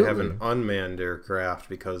easier to have an unmanned aircraft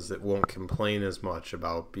because it won't complain as much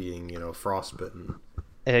about being, frostbitten.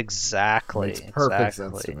 Exactly. Makes perfect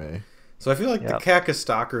sense to me. So I feel like the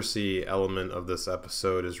kakistocracy element of this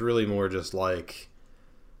episode is really more just like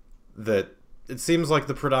that. It seems like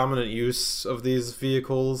the predominant use of these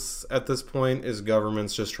vehicles at this point is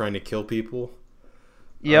governments just trying to kill people.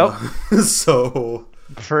 Yep. So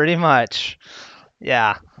pretty much,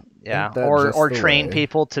 yeah, or train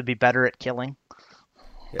people to be better at killing.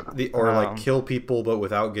 Yeah, or kill people, but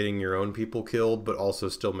without getting your own people killed, but also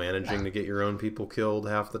still managing to get your own people killed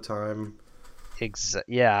half the time.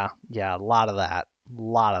 Yeah, a lot of that,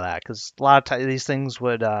 because a lot of times these things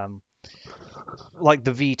would like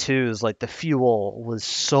the V2s, like the fuel was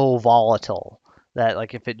so volatile that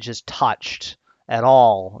like if it just touched at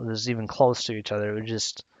all, it was even close to each other, it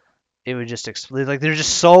would just explode. Like they're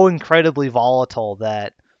just so incredibly volatile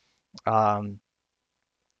that um,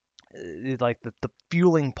 like the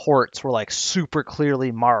fueling ports were like super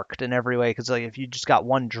clearly marked in every way because like if you just got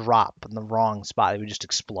one drop in the wrong spot, it would just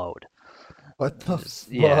explode. What the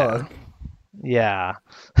Yeah, fuck? yeah.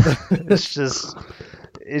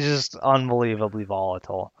 It's just unbelievably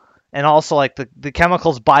volatile. And also like the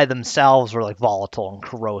chemicals by themselves were like volatile and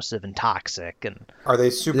corrosive and toxic and Are they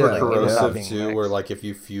super Yeah, corrosive being too? Where mixed. like if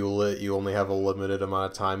you fuel it, you only have a limited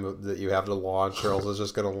amount of time that you have to launch, or else it's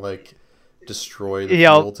just gonna like destroy the You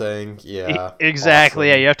know, fuel tank. Yeah, exactly.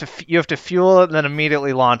 Yeah, awesome. you have to fuel it and then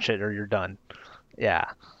immediately launch it or you're done. Yeah.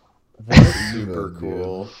 What Super even,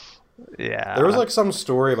 dude? cool. There was Yeah. like some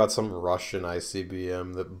story about some Russian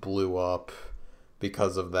ICBM that blew up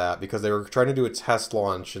because of that, because they were trying to do a test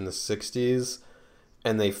launch in the 60s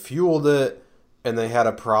and they fueled it and they had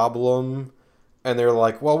a problem and they're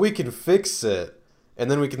like, well, we can fix it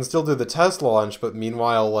and then we can still do the test launch, but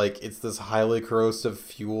meanwhile, like, it's this highly corrosive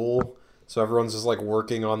fuel. So everyone's just like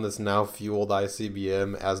working on this now fueled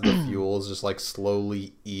ICBM as the fuel is just like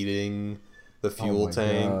slowly eating the Oh fuel my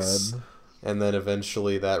tanks. god. And then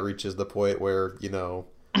eventually that reaches the point where,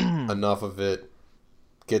 enough of it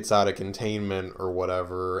gets out of containment or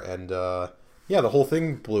whatever. And yeah, the whole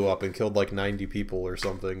thing blew up and killed like 90 people or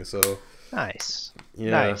something. So, Nice.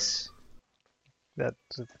 yeah. Nice. That's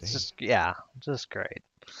just yeah, just great.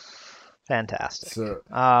 Fantastic. So,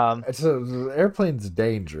 Um the airplane's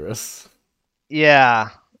dangerous. yeah.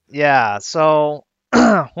 Yeah. So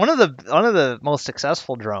one of the most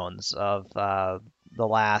successful drones of the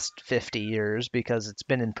last 50 years because it's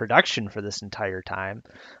been in production for this entire time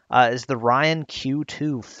is the Ryan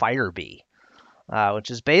Q2 Firebee,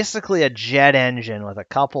 which is basically a jet engine with a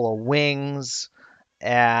couple of wings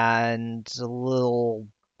and a little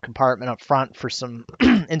compartment up front for some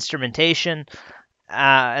instrumentation.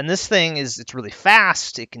 And this thing it's really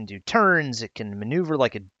fast. It can do turns. It can maneuver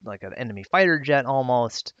like an enemy fighter jet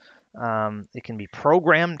almost. It can be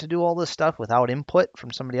programmed to do all this stuff without input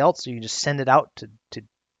from somebody else. So you just send it out to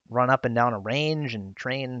run up and down a range and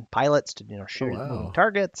train pilots to Oh shoot at moving wow.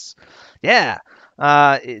 targets. Yeah,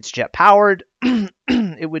 it's jet powered.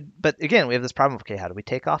 But again, we have this problem of okay, how do we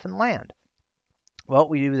take off and land? Well,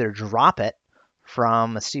 we either drop it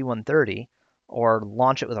from a C-130 or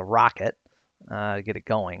launch it with a rocket to get it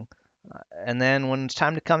going. And then when it's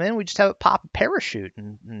time to come in, we just have it pop a parachute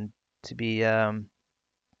and to be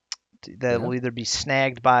that Yeah. will either be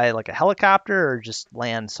snagged by like a helicopter or just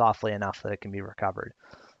land softly enough that it can be recovered.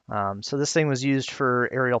 So this thing was used for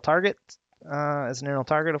aerial target as an aerial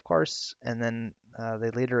target, of course, and then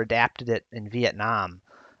they later adapted it in Vietnam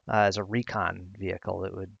as a recon vehicle.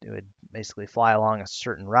 It would basically fly along a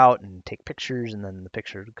certain route and take pictures, and then the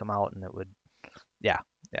picture would come out, and it would yeah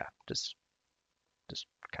yeah just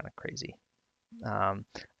kind of crazy. Um,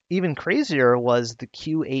 Even crazier was the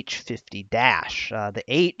QH-50 Dash. The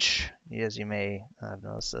H, as you may have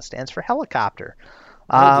noticed, stands for helicopter.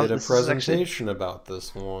 I did a This is actually presentation about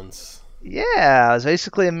this once. yeah, it's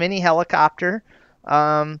basically a mini helicopter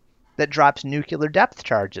um, that drops nuclear depth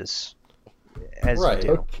charges, as you Right.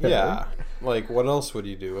 do. Okay. Yeah. Like, what else would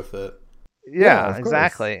you do with it? Yeah, Yeah, of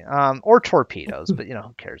course. exactly. Or torpedoes, but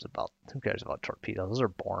who cares about torpedoes? Those are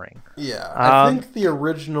boring. Yeah, I Um, think the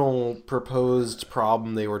original proposed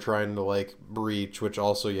problem they were trying to like breach, which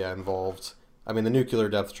also yeah involved. I mean, the nuclear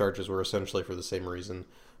depth charges were essentially for the same reason,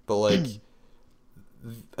 but like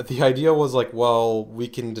the idea was like, well, we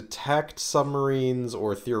can detect submarines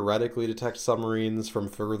or theoretically detect submarines from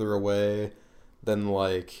further away than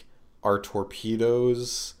like our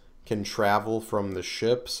torpedoes can travel from the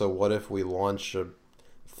ship. So what if we launch a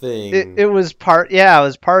thing? it was part yeah, it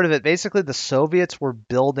was part of it. Basically, the Soviets were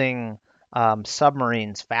building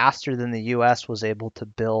submarines faster than the U.S. was able to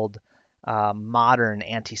build modern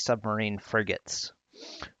anti-submarine frigates.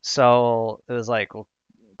 So it was like, well,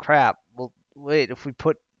 crap. Well, wait, if we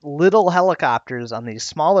put little helicopters on these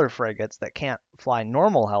smaller frigates that can't fly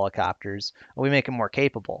normal helicopters, we make them more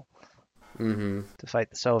capable Mm-hmm. to fight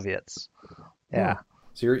the Soviets. Huh. Yeah.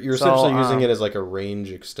 So you're So, essentially using it as like a range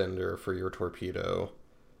extender for your torpedo.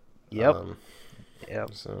 yep, Um,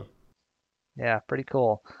 yep, so yeah, pretty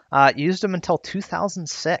cool. Used them until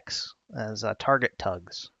 2006 as target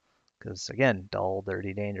tugs, because again, dull,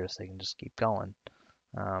 dirty, dangerous. They can just keep going.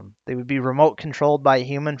 They would be remote controlled by a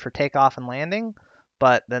human for takeoff and landing,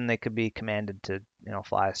 but then they could be commanded to,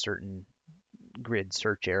 fly a certain grid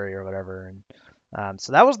search area or whatever. And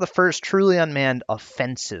so that was the first truly unmanned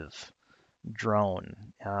offensive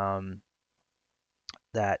drone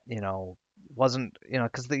that wasn't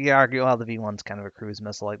because you argue, well, the V1's kind of a cruise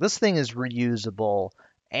missile. Like this thing is reusable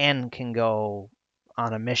and can go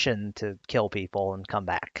on a mission to kill people and come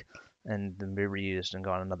back and then be reused and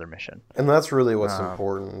go on another mission. And that's really what's Um,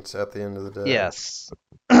 important at the end of the day. yes,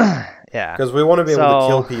 yeah. Because we want to be able to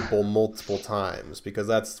kill So people multiple times because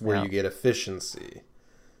that's where yeah, you get efficiency,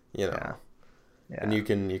 you know. yeah, And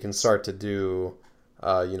yeah, you can start to do,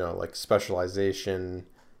 like specialization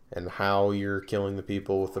and how you're killing the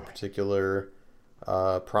people with a particular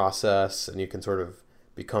process, and you can sort of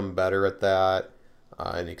become better at that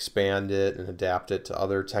and expand it and adapt it to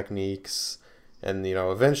other techniques. And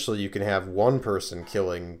eventually you can have one person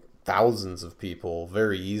killing thousands of people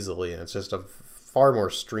very easily, and it's just a far more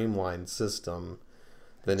streamlined system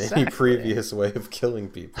than any exactly. previous way of killing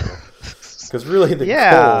people. Because really, the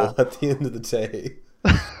Yeah, goal at the end of the day.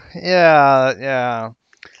 yeah, yeah.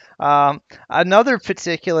 Another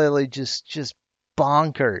particularly just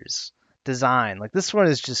bonkers design. Like this one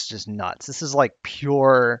is just nuts. This is like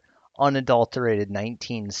pure unadulterated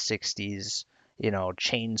 1960s,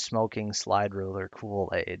 chain smoking slide ruler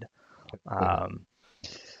Kool-Aid. Um,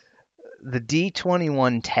 the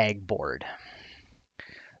D21 tag board.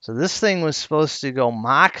 So this thing was supposed to go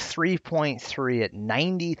Mach 3.3 at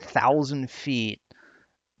 90,000 feet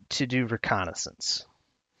to do reconnaissance.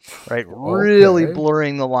 Right, really Okay.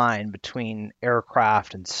 blurring the line between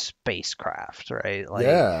aircraft and spacecraft, right? Like,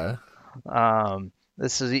 Yeah.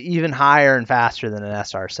 this is even higher and faster than an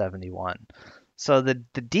SR-71. So the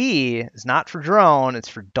D is not for drone; it's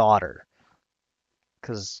for daughter.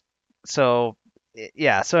 Because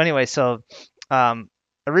yeah. So anyway, um,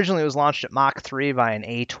 originally it was launched at Mach 3 by an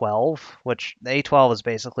A-12, which the A-12 is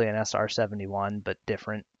basically an SR-71 but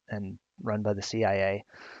different and run by the CIA.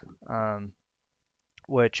 Um,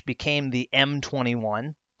 which became the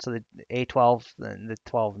M21. So the A-12, then the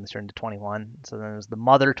 12, and turned to 21. So then it was the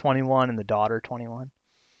mother 21 and the daughter 21.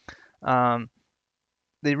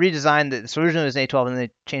 They redesigned it. So originally it was an A-12, and they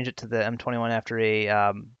changed it to the M21 after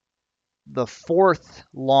the fourth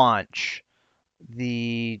launch.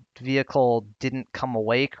 The vehicle didn't come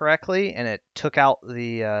away correctly, and it took out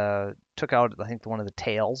I think one of the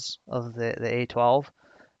tails of the A-12.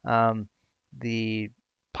 The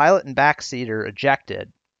pilot and backseater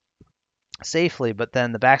ejected safely, but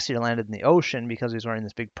then the backseater landed in the ocean because he was wearing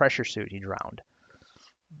this big pressure suit. He drowned.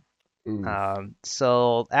 Ooh.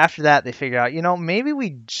 So after that, they figured out, maybe we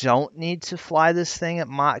don't need to fly this thing at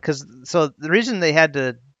Mach, because so the reason they had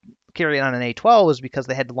to carry it on an A-12 was because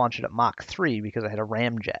they had to launch it at Mach 3 because it had a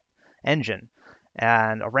ramjet engine,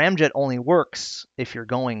 and a ramjet only works if you're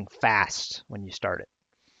going fast when you start it.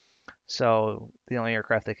 So the only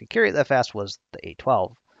aircraft that could carry it that fast was the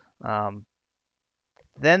A-12.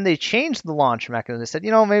 Then they changed the launch mechanism. They said,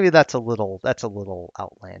 maybe that's a little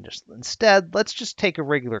outlandish. Instead, let's just take a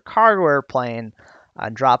regular cargo airplane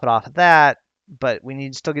and drop it off of that. But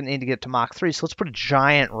we still need to get to Mach 3, so let's put a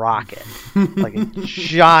giant rocket, like a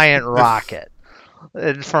giant rocket,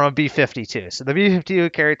 from a B-52. So the B-52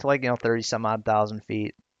 would carry it to 30 some odd thousand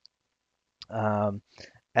feet. And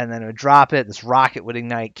then it would drop it. This rocket would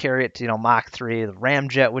ignite, carry it to Mach 3. The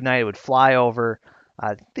ramjet would ignite. It would fly over.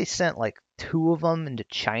 I think they sent like 2 of them into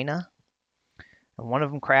China, and one of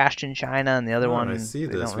them crashed in China, and the other one I see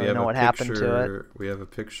they this. don't really know what happened to it. We have a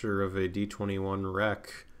picture of a D-21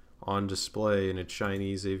 wreck on display in a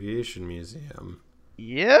Chinese aviation museum.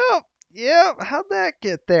 Yep. How'd that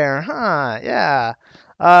get there? Huh? Yeah.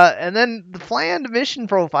 And then the planned mission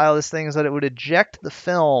profile of this thing is that it would eject the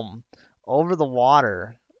film over the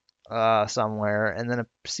water somewhere, and then a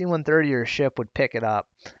C-130 or ship would pick it up.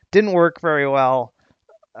 Didn't work very well.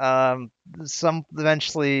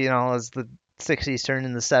 Eventually, as the 60s turned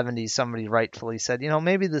into the 70s, somebody rightfully said,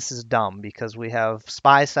 maybe this is dumb because we have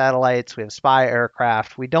spy satellites, we have spy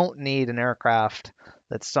aircraft. We don't need an aircraft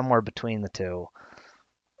that's somewhere between the two.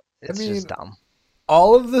 It's just dumb.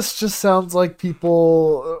 All of this just sounds like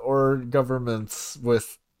people or governments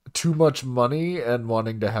with too much money and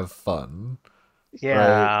wanting to have fun.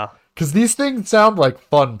 Yeah. Because these things sound like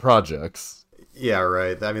fun projects. Yeah,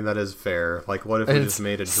 right. I mean, that is fair. Like, what if we just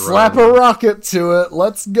made a drone? Slap a rocket to it.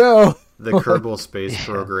 Let's go. The Kerbal Space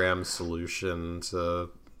Program solution to,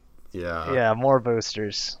 Yeah, more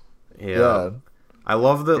boosters. Yeah. I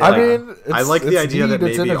love that. I like the idea that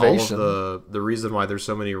maybe all of the reason why there's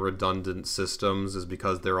so many redundant systems is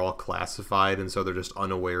because they're all classified, and so they're just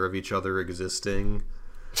unaware of each other existing.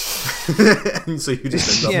 And so you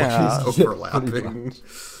just end up with these overlapping.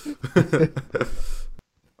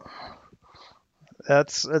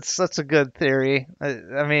 That's a good theory.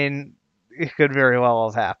 I mean, it could very well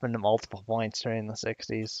have happened at multiple points during the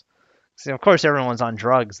 60s. See, of course, everyone's on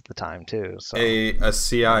drugs at the time too. So A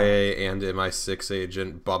CIA and MI6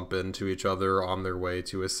 agent bump into each other on their way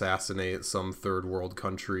to assassinate some third world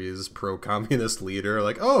country's pro-communist leader.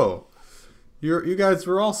 Like, oh, you guys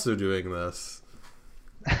were also doing this.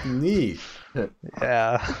 Neat.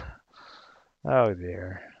 yeah. Oh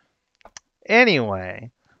dear.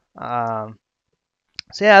 Anyway, so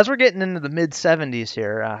yeah, as we're getting into the mid 70s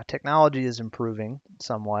here, technology is improving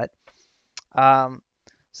somewhat.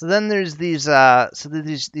 So then there's these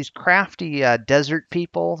crafty desert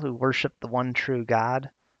people who worship the one true God.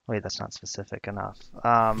 Wait, that's not specific enough.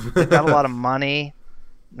 They've got a lot of money.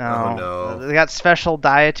 No, Oh, no. they got special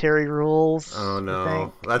dietary rules. Oh I no,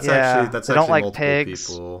 think. that's Yeah, actually they don't like multiple pigs.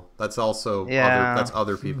 people. That's also Yeah. that's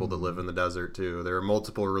other people that live in the desert too. There are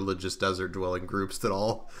multiple religious desert dwelling groups that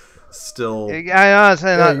all still. I know.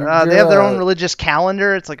 They have their own you're, religious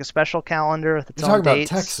calendar. It's like a special calendar with its You're own talking about dates.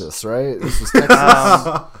 Texas, right? This is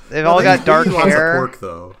Texas. They've all got dark eat lots of hair. pork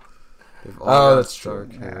though. They've all Oh, got that's true.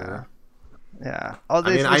 dark hair. Yeah. Oh, I they,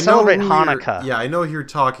 mean, they I know celebrate who you're- Hanukkah. Yeah, I know who you're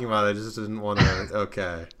talking about. I just didn't want to.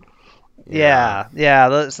 Okay. Yeah.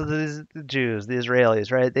 So the Jews, the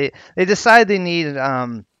Israelis, right? They decide they need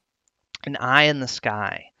an eye in the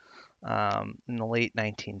sky in the late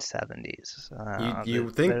 1970s. You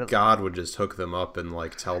think God would just hook them up and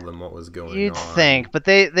like tell them what was going You'd on? think, but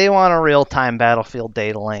they want a real-time battlefield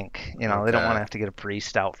data link. They don't Okay. want to have to get a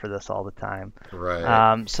priest out for this all the time.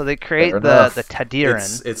 Right. So they create Fair the enough.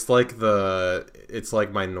 Tadiran. It's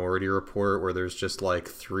like Minority Report where there's just like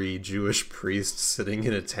 3 Jewish priests sitting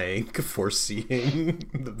in a tank foreseeing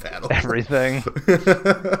the battle. Everything.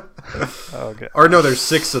 Oh, God. Or no, there's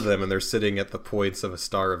 6 of them and they're sitting at the points of a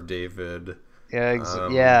Star of David. Yeah,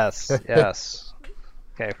 Um, yes.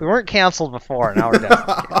 Okay, if we weren't canceled before, now we're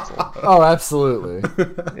definitely canceled. Oh, absolutely.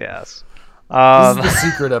 Yes. This is the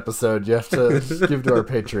secret episode. You have to give to our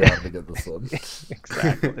Patreon to get this one.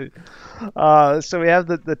 Exactly. So we have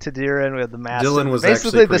the Tadiran, we have the massive, Dylan was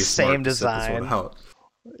basically actually the pretty same smart to set this design. one out.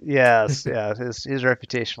 Yes, yeah. His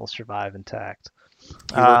reputation will survive intact.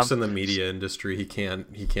 He works in the media industry. He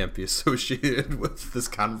can't be associated with this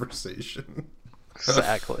conversation.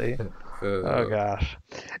 Exactly. Oh gosh.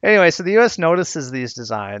 Anyway, so the U.S. notices these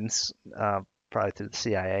designs, probably through the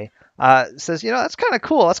CIA. Says, that's kind of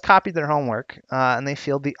cool. Let's copy their homework, and they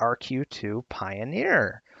field the RQ-2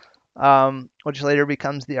 Pioneer, which later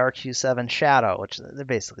becomes the RQ-7 Shadow, which they're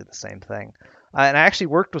basically the same thing. And I actually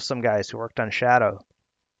worked with some guys who worked on Shadow,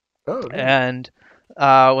 Oh, nice. and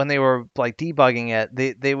when they were like debugging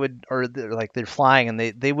it, they would, or they're flying, and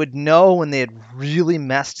they would know when they had really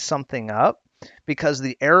messed something up because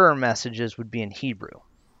the error messages would be in Hebrew.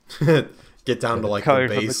 Get down to like Coming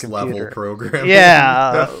the from the base level computer. programming.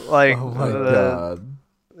 Yeah, like Oh my god.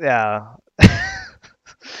 yeah.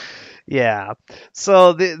 Yeah.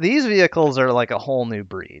 So these vehicles are like a whole new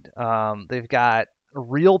breed. They've got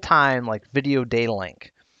real-time like video data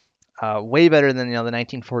link, way better than the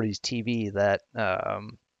 1940s TV that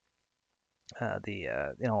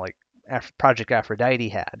Project Aphrodite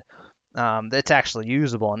had. That's actually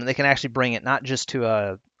usable, and they can actually bring it not just to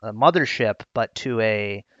a mothership, but to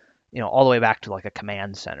a all the way back to like a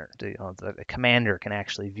command center. The commander can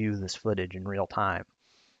actually view this footage in real time.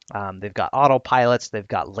 They've got autopilots. They've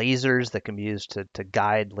got lasers that can be used to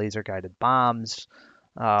guide laser-guided bombs,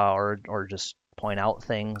 or just point out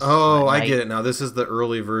things. Oh, at I night. get it now. This is the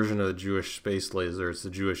early version of the Jewish space laser. It's the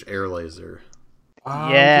Jewish air laser. Oh,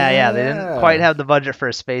 Yeah. They didn't quite have the budget for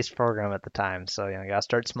a space program at the time, so you gotta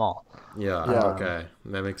start small. Yeah. Yeah. Okay,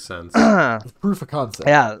 that makes sense. Proof of concept.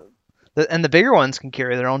 Yeah, and the bigger ones can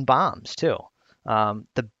carry their own bombs too.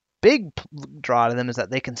 The big draw to them is that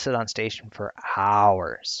they can sit on station for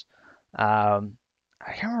hours. I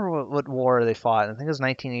can't remember what war they fought. I think it was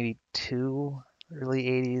 1982, early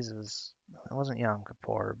 80s. It wasn't Yom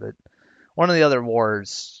Kippur, but one of the other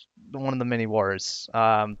wars, one of the many wars.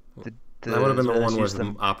 That would have been the Israelis one used with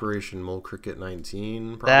them. Operation Mole Cricket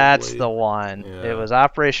 19. Probably. That's the one. Yeah. It was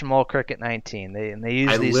Operation Mole Cricket 19. They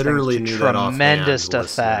used I these literally things knew to that offhand, tremendous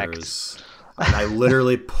effect. listeners. I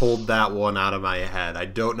literally pulled that one out of my head. I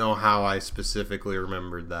don't know how I specifically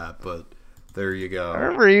remembered that, but there you go. I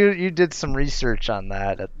remember you did some research on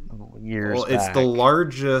that years Well, back. it's the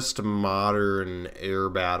largest modern air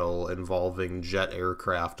battle involving jet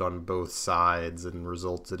aircraft on both sides and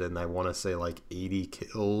resulted in, I want to say, like 80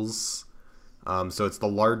 kills. So it's the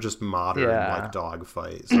largest modern like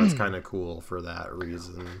dogfight. So it's kind of cool for that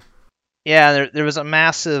reason. Yeah, there was a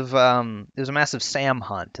massive SAM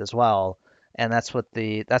hunt as well, and that's what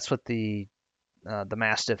the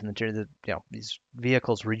Mastiff and these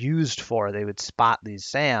vehicles were used for. They would spot these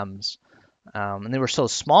SAMs And they were so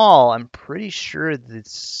small, I'm pretty sure the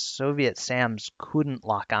Soviet SAMs couldn't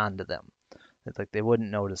lock onto them. It's like they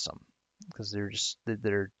wouldn't notice them because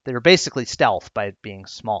they're basically stealth by being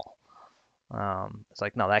small. It's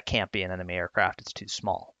like, no, that can't be an enemy aircraft. It's too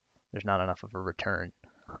small. There's not enough of a return.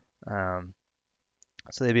 Um,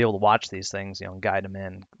 so they'd be able to watch these things, and guide them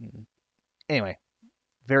in. Anyway,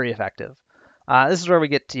 very effective. This is where we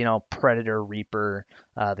get to, Predator, Reaper,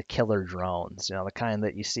 the killer drones, the kind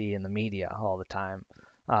that you see in the media all the time.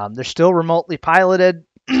 They're still remotely piloted.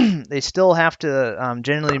 They still have to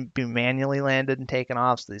generally be manually landed and taken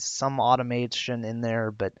off. So there's some automation in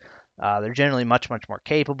there, but they're generally much, much more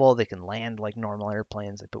capable. They can land like normal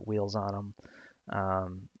airplanes. They put wheels on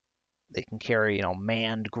them. They can carry,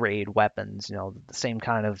 manned grade weapons, the same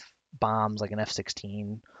kind of bombs like an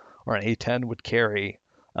F-16 or an A-10 would carry.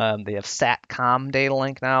 They have SATCOM data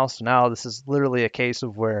link now. So now this is literally a case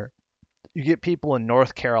of where you get people in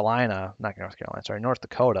North Dakota,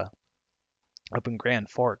 up in Grand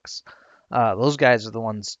Forks. Those guys are the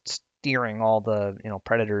ones steering all the,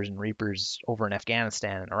 Predators and Reapers over in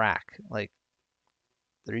Afghanistan and Iraq. Like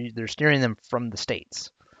they're steering them from the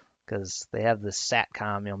States because they have this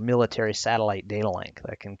SATCOM, military satellite data link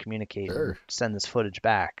that can communicate and send this footage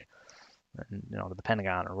back, and, to the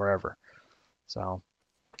Pentagon or wherever. So,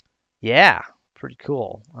 yeah, pretty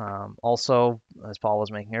cool. Also, as Paul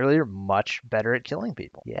was making earlier, much better at killing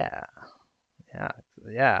people. Yeah.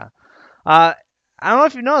 I don't know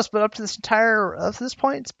if you've noticed, but up to this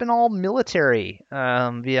point, it's been all military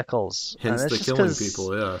vehicles. Hence the killing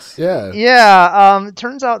people, yes. Yeah. Yeah. It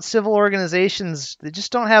turns out civil organizations, they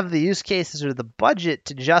just don't have the use cases or the budget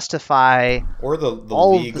to justify or the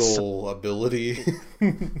legal ability.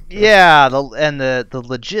 Yeah, the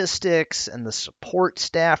logistics and the support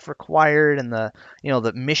staff required, and the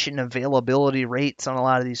the mission availability rates on a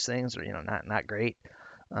lot of these things are not great.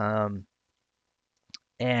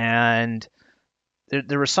 And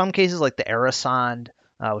there were some cases like the Aerosonde,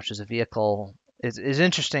 which is a vehicle. Is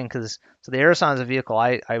interesting because the Aerosonde is a vehicle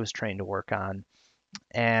I was trained to work on,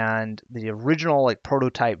 and the original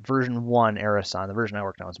prototype version 1 Aerosonde, the version I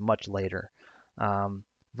worked on, was much later.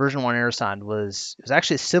 Version 1 Aerosonde was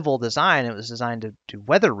actually a civil design. It was designed to do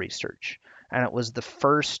weather research, and it was the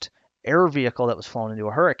first air vehicle that was flown into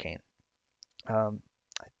a hurricane. I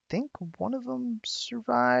think one of them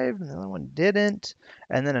survived, and the other one didn't.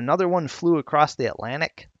 And then another one flew across the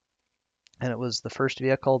Atlantic, and it was the first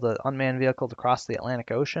vehicle, the unmanned vehicle, to cross the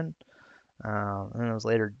Atlantic Ocean. And it was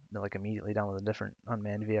later immediately done with a different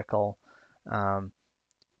unmanned vehicle. But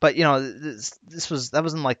that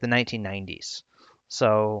was in the 1990s.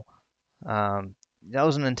 So that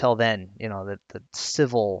wasn't until then, that the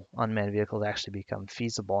civil unmanned vehicles actually become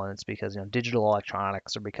feasible, and it's because digital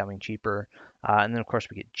electronics are becoming cheaper, and then of course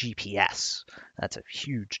we get GPS. That's a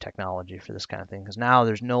huge technology for this kind of thing because now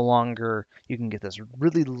there's no longer you can get this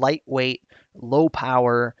really lightweight, low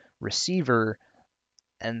power receiver,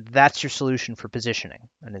 and that's your solution for positioning,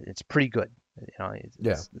 and it's pretty good.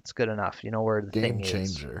 It's good enough. Where the Game thing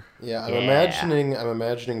changer. is. Yeah, I'm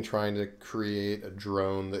imagining trying to create a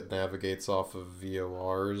drone that navigates off of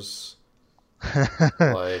VORs.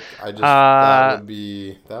 That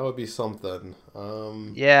would be something.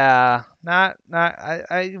 Yeah,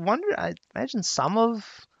 I wonder. I imagine some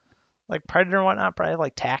of Predator and whatnot probably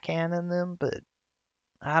have TACAN in them, but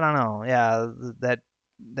I don't know. Yeah,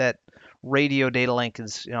 that radio data link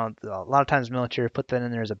is, a lot of times military put that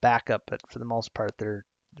in there as a backup, but for the most part they're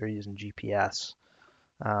using GPS.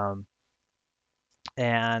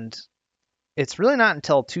 And it's really not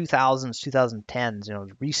until 2000s,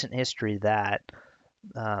 2010s, recent history that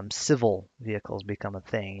civil vehicles become a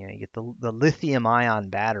thing. You get the lithium ion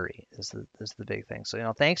battery is the big thing.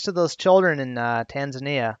 So, thanks to those children in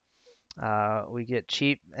Tanzania, we get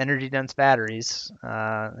cheap energy dense batteries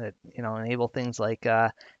that enable things like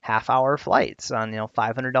half-hour flights on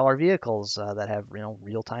 $500 vehicles that have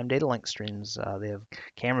real-time data link streams. They have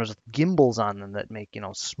cameras with gimbals on them that make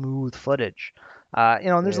smooth footage.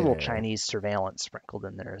 And there's a little Chinese surveillance sprinkled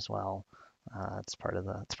in there as well. It's part of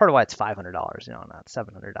why it's $500, not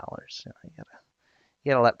 $700.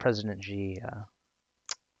 You gotta let President Xi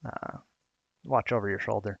watch over your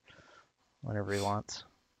shoulder whenever he wants.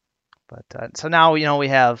 But so now we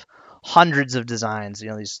have hundreds of designs.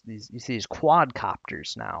 You see these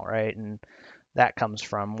quadcopters now, right? And that comes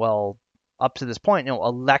from up to this point,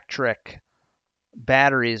 electric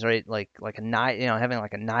batteries, right? Like a having a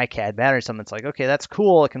NiCad battery, something that's okay, that's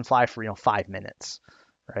cool. It can fly for 5 minutes,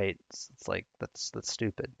 right? It's that's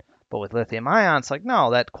stupid. But with lithium ion, it's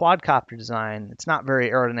no, that quadcopter design, it's not very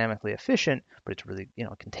aerodynamically efficient, but it's really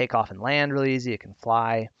it can take off and land really easy. It can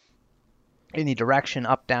fly. any direction,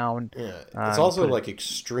 up, down. Yeah, it's also like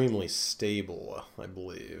extremely stable, I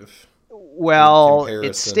believe. Well, it's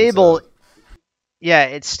comparison stable. to- Yeah,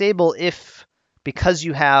 it's stable because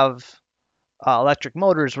you have electric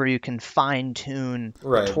motors where you can fine tune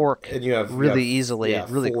Right, the torque and you have really easily, yeah,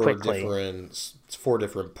 really quickly. four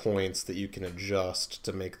different points that you can adjust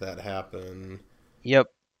to make that happen. Yep.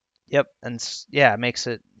 And yeah, it makes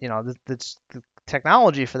it, the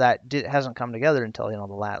technology for that hasn't come together until,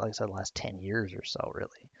 like I said, the last 10 years or so,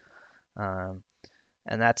 really.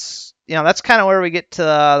 And that's kind of where we get to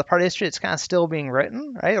the part of history. It's kind of still being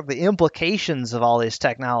written, right? The implications of all this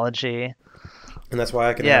technology. And that's why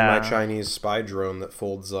I can have my Chinese spy drone that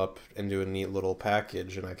folds up into a neat little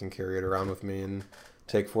package, and I can carry it around with me and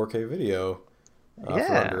take 4K video for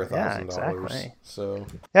under $1,000. Exactly. So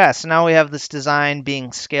now we have this design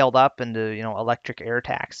being scaled up into electric air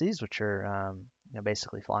taxis, which are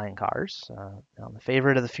basically flying cars. The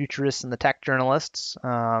favorite of the futurists and the tech journalists.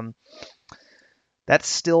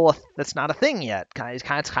 That's not a thing yet. It's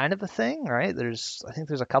kind of a thing, right? I think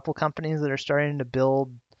there's a couple companies that are starting to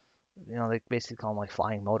build. They basically call them like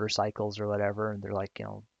flying motorcycles or whatever, and they're like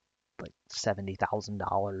like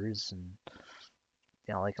 $70,000, and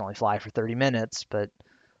they can only fly for 30 minutes, but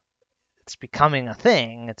it's becoming a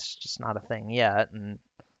thing. It's just not a thing yet, and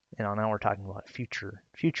now we're talking about future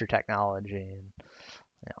technology, and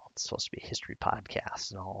it's supposed to be a history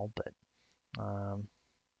podcast and all, but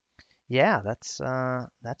yeah, that's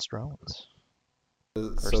drones.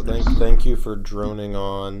 So thank you for droning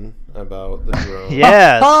on about the drone.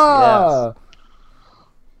 Yes. Well,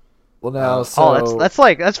 now, that's perfect.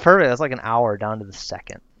 That's like an hour down to the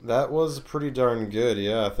second. That was pretty darn good.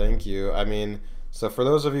 Yeah, thank you. I mean, so for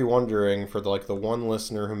those of you wondering, for the one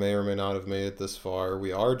listener who may or may not have made it this far,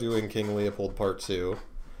 we are doing King Leopold Part 2.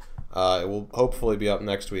 It will hopefully be up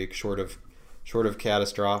next week, short of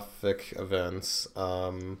catastrophic events.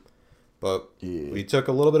 But we took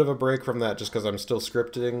a little bit of a break from that just because I'm still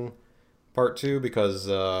scripting Part 2 because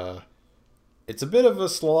it's a bit of a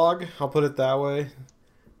slog, I'll put it that way.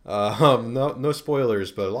 No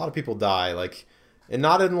spoilers, but a lot of people die, and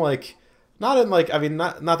not that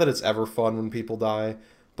it's ever fun when people die,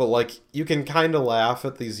 but you can kind of laugh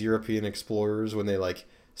at these European explorers when they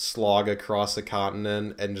slog across a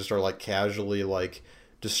continent and just are casually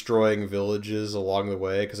destroying villages along the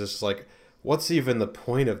way, because it's just what's even the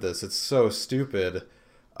point of this? It's so stupid.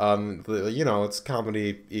 It's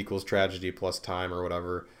comedy equals tragedy plus time or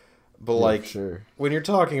whatever. But sure. When you're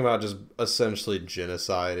talking about just essentially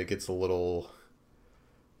genocide, it gets a little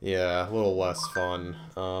less fun.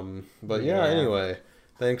 Anyway,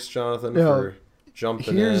 thanks, Jonathan, for jumping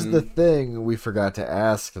in. Here's the thing we forgot to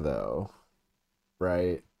ask, though,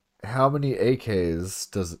 right? How many AKs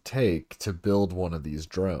does it take to build one of these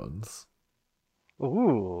drones?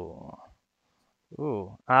 Ooh.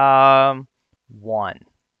 One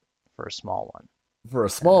for a small one. For a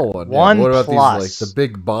small one, one. What about plus. These the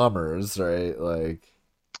big bombers, right?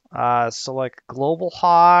 So Global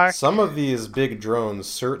Hawk. Some of these big drones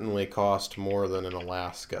certainly cost more than in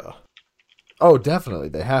Alaska. Oh, definitely,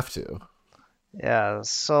 they have to. Yeah,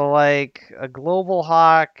 so a Global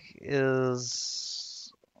Hawk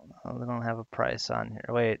is. Oh, they don't have a price on here.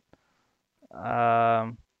 Wait.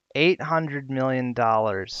 $800 million.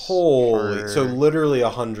 Holy! So literally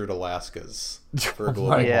 100 Alaskas for a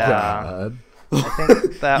Global Hawk. God. I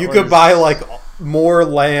think that you could buy more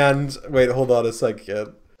land. Wait, hold on a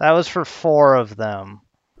second. That was for 4 of them.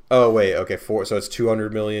 Oh wait, okay, 4. So it's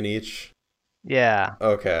 200 million each. Yeah.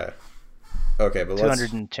 Okay, but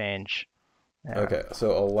 200 and change. Yeah. Okay,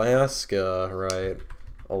 so Alaska, right?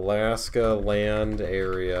 Alaska land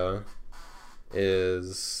area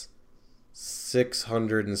is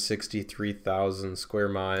 663,000 square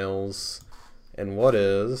miles, and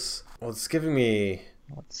it's giving me.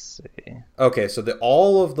 Let's see. Okay, so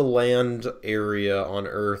all of the land area on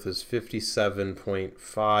Earth is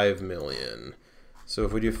 57.5 million. So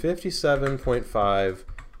if we do 57.5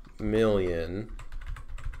 million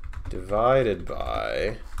divided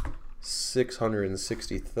by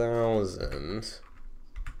 660,000,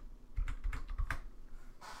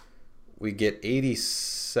 we get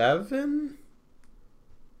 87?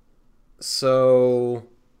 So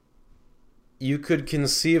you could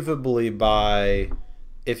conceivably buy...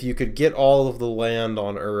 If you could get all of the land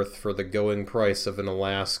on Earth for the going price of an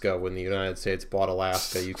Alaska when the United States bought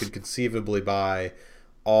Alaska, you could conceivably buy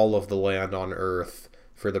all of the land on Earth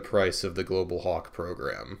for the price of the Global Hawk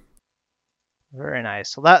program. Very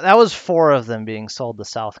nice. So that was 4 of them being sold to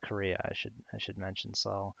South Korea, I should mention.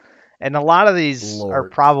 So, and a lot of these are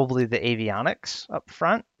probably the avionics up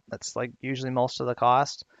front. That's usually most of the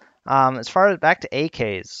cost. As far as back to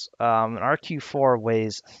AKs, an RQ4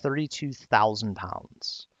 weighs 32,000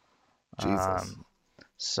 pounds. Jesus.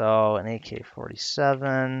 So an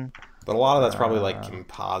AK-47. But a lot of that's probably like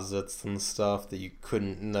composites and stuff that you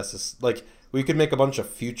couldn't necessarily like. We could make a bunch of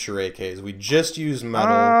future AKs. We just use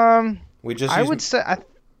metal. We just. I would say I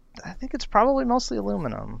think it's probably mostly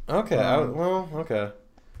aluminum. Okay. Okay.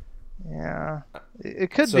 Yeah,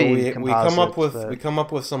 it could So be. we come up with but... we come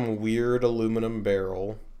up with some weird aluminum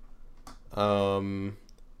barrel.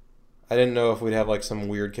 I didn't know if we'd have like some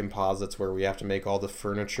weird composites where we have to make all the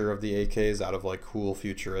furniture of the AKs out of like cool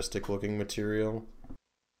futuristic looking material.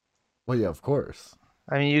 Well, yeah, of course.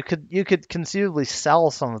 I mean, you could conceivably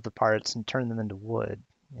sell some of the parts and turn them into wood.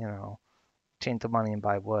 You know, change the money and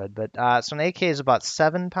buy wood. But so an AK is about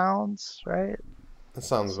 7 pounds, right? That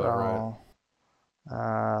sounds about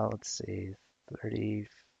right. Let's see, 30.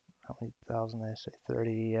 How many thousand did I say?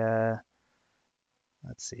 30.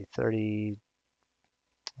 Let's see, 30.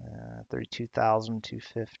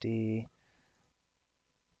 32,250.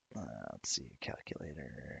 Let's see,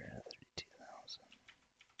 calculator. 32,000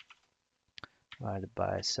 divided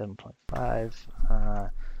by 7.5.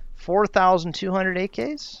 4,200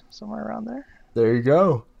 AKs, somewhere around there. There you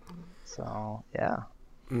go. So yeah.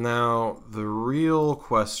 Now the real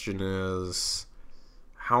question is,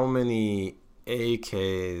 how many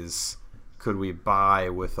AKs could we buy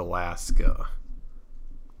with Alaska?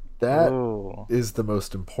 That is the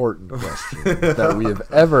most important question that we have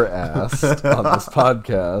ever asked on this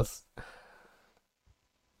podcast.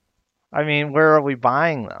 I mean, where are we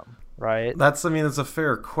buying them, right? That's a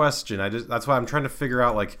fair question. That's why I'm trying to figure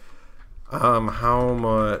out like how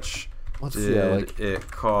much did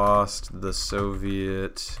it cost the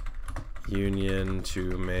Soviet Union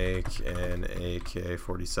to make an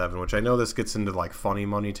AK-47, which I know this gets into like funny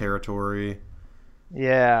money territory.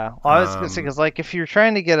 Yeah, well, I was gonna say because like if you're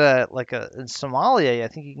trying to get in Somalia, I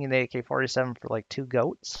think you can get an AK-47 for like 2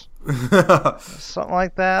 goats, something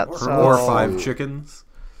like that, or 5 chickens.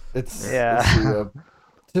 It's a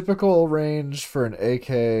typical range for an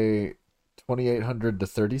AK 2800 to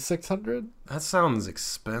 3600. That sounds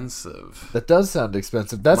expensive. That does sound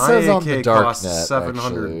expensive. That says on the dark costs net,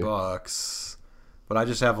 $700, but I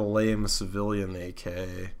just have a lame civilian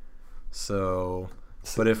AK. So,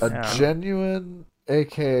 but if genuine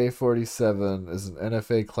AK-47 is an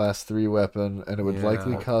NFA Class 3 weapon, and it would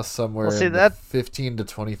likely cost somewhere in the $15,000 to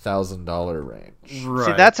 $20,000 range. Right.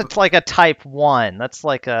 See, that's like a Type 1. That's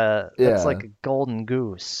like a golden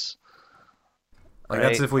goose. Like right?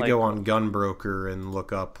 That's if we go on Gunbroker and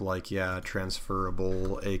look up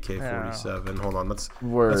transferable AK-47. Hold on, let's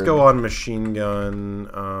go on Machine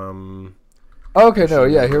Gun. Okay, no,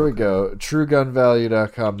 yeah, here we go.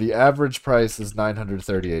 TrueGunValue.com. The average price is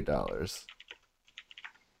 $938.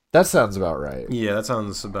 That sounds about right. Yeah, that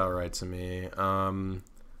sounds about right to me. I'm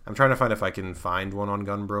trying to find if I can find one on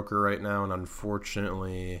Gunbroker right now, and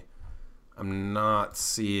unfortunately, I'm not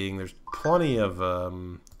seeing. There's plenty of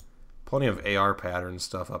AR pattern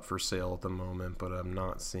stuff up for sale at the moment, but I'm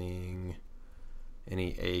not seeing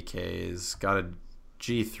any AKs. Got a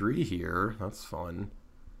G3 here. That's fun.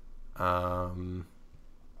 Here's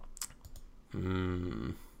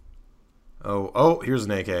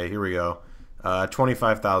an AK. Here we go.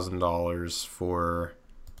 $25,000 for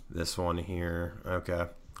this one here. Okay.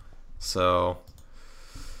 So,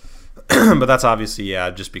 but that's obviously,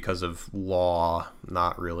 just because of law,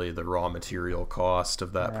 not really the raw material cost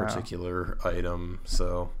of that particular item.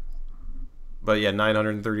 So, but yeah,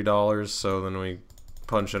 $930. So then we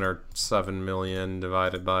punch in our 7 million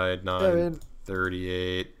divided by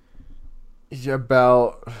 938.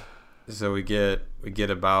 So we get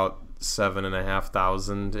about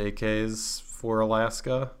 7,500 AKs for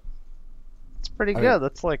Alaska. It's pretty good.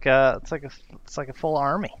 That's like a full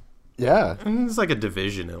army. Yeah, it's like a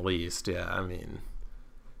division at least. Yeah, I mean,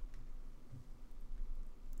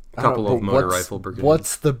 a couple of motor rifle brigades.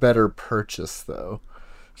 What's the better purchase, though?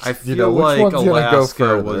 I feel like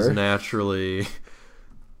Alaska was naturally.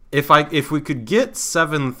 If we could get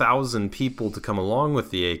 7,000 people to come along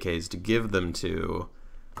with the AKs to give them to,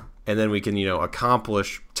 and then we can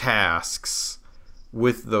accomplish tasks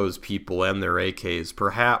with those people and their AKs,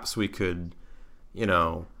 perhaps we could,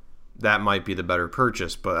 that might be the better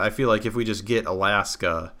purchase. But I feel like if we just get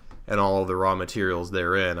Alaska and all of the raw materials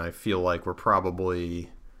therein, I feel like we're probably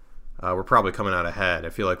coming out ahead. I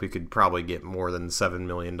feel like we could probably get more than $7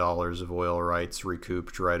 million of oil rights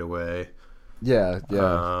recouped right away. Yeah.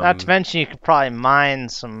 Not to mention, you could probably mine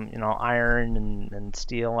some, iron and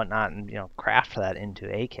steel and whatnot, and craft that into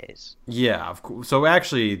AKs. Yeah, of course. So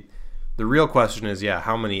actually, The real question is,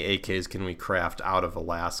 how many AKs can we craft out of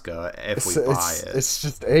Alaska if we buy it? It's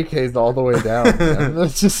just AKs all the way down, man.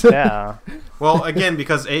 It's just... Yeah. Well, again,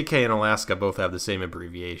 because AK and Alaska both have the same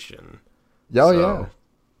abbreviation. Oh, So,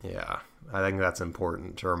 yeah. I think that's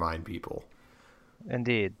important to remind people.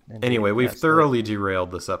 Indeed. Anyway, we've thoroughly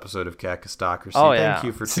derailed this episode of Kakistocracy. Oh, Thank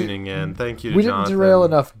you for tuning in. Thank you to We Jonathan. didn't derail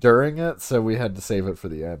enough during it, so we had to save it for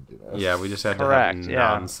the end. You know? Yeah, we just had Correct, to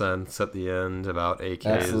yeah. have nonsense at the end about AKs.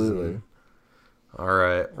 Absolutely. All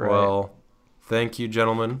right. Well, thank you,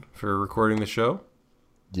 gentlemen, for recording the show.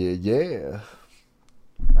 Yeah.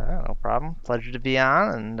 No problem. Pleasure to be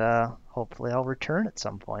on, and hopefully I'll return at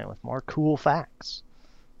some point with more cool facts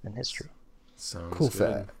in history. Sounds Cool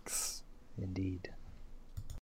good. facts. Indeed.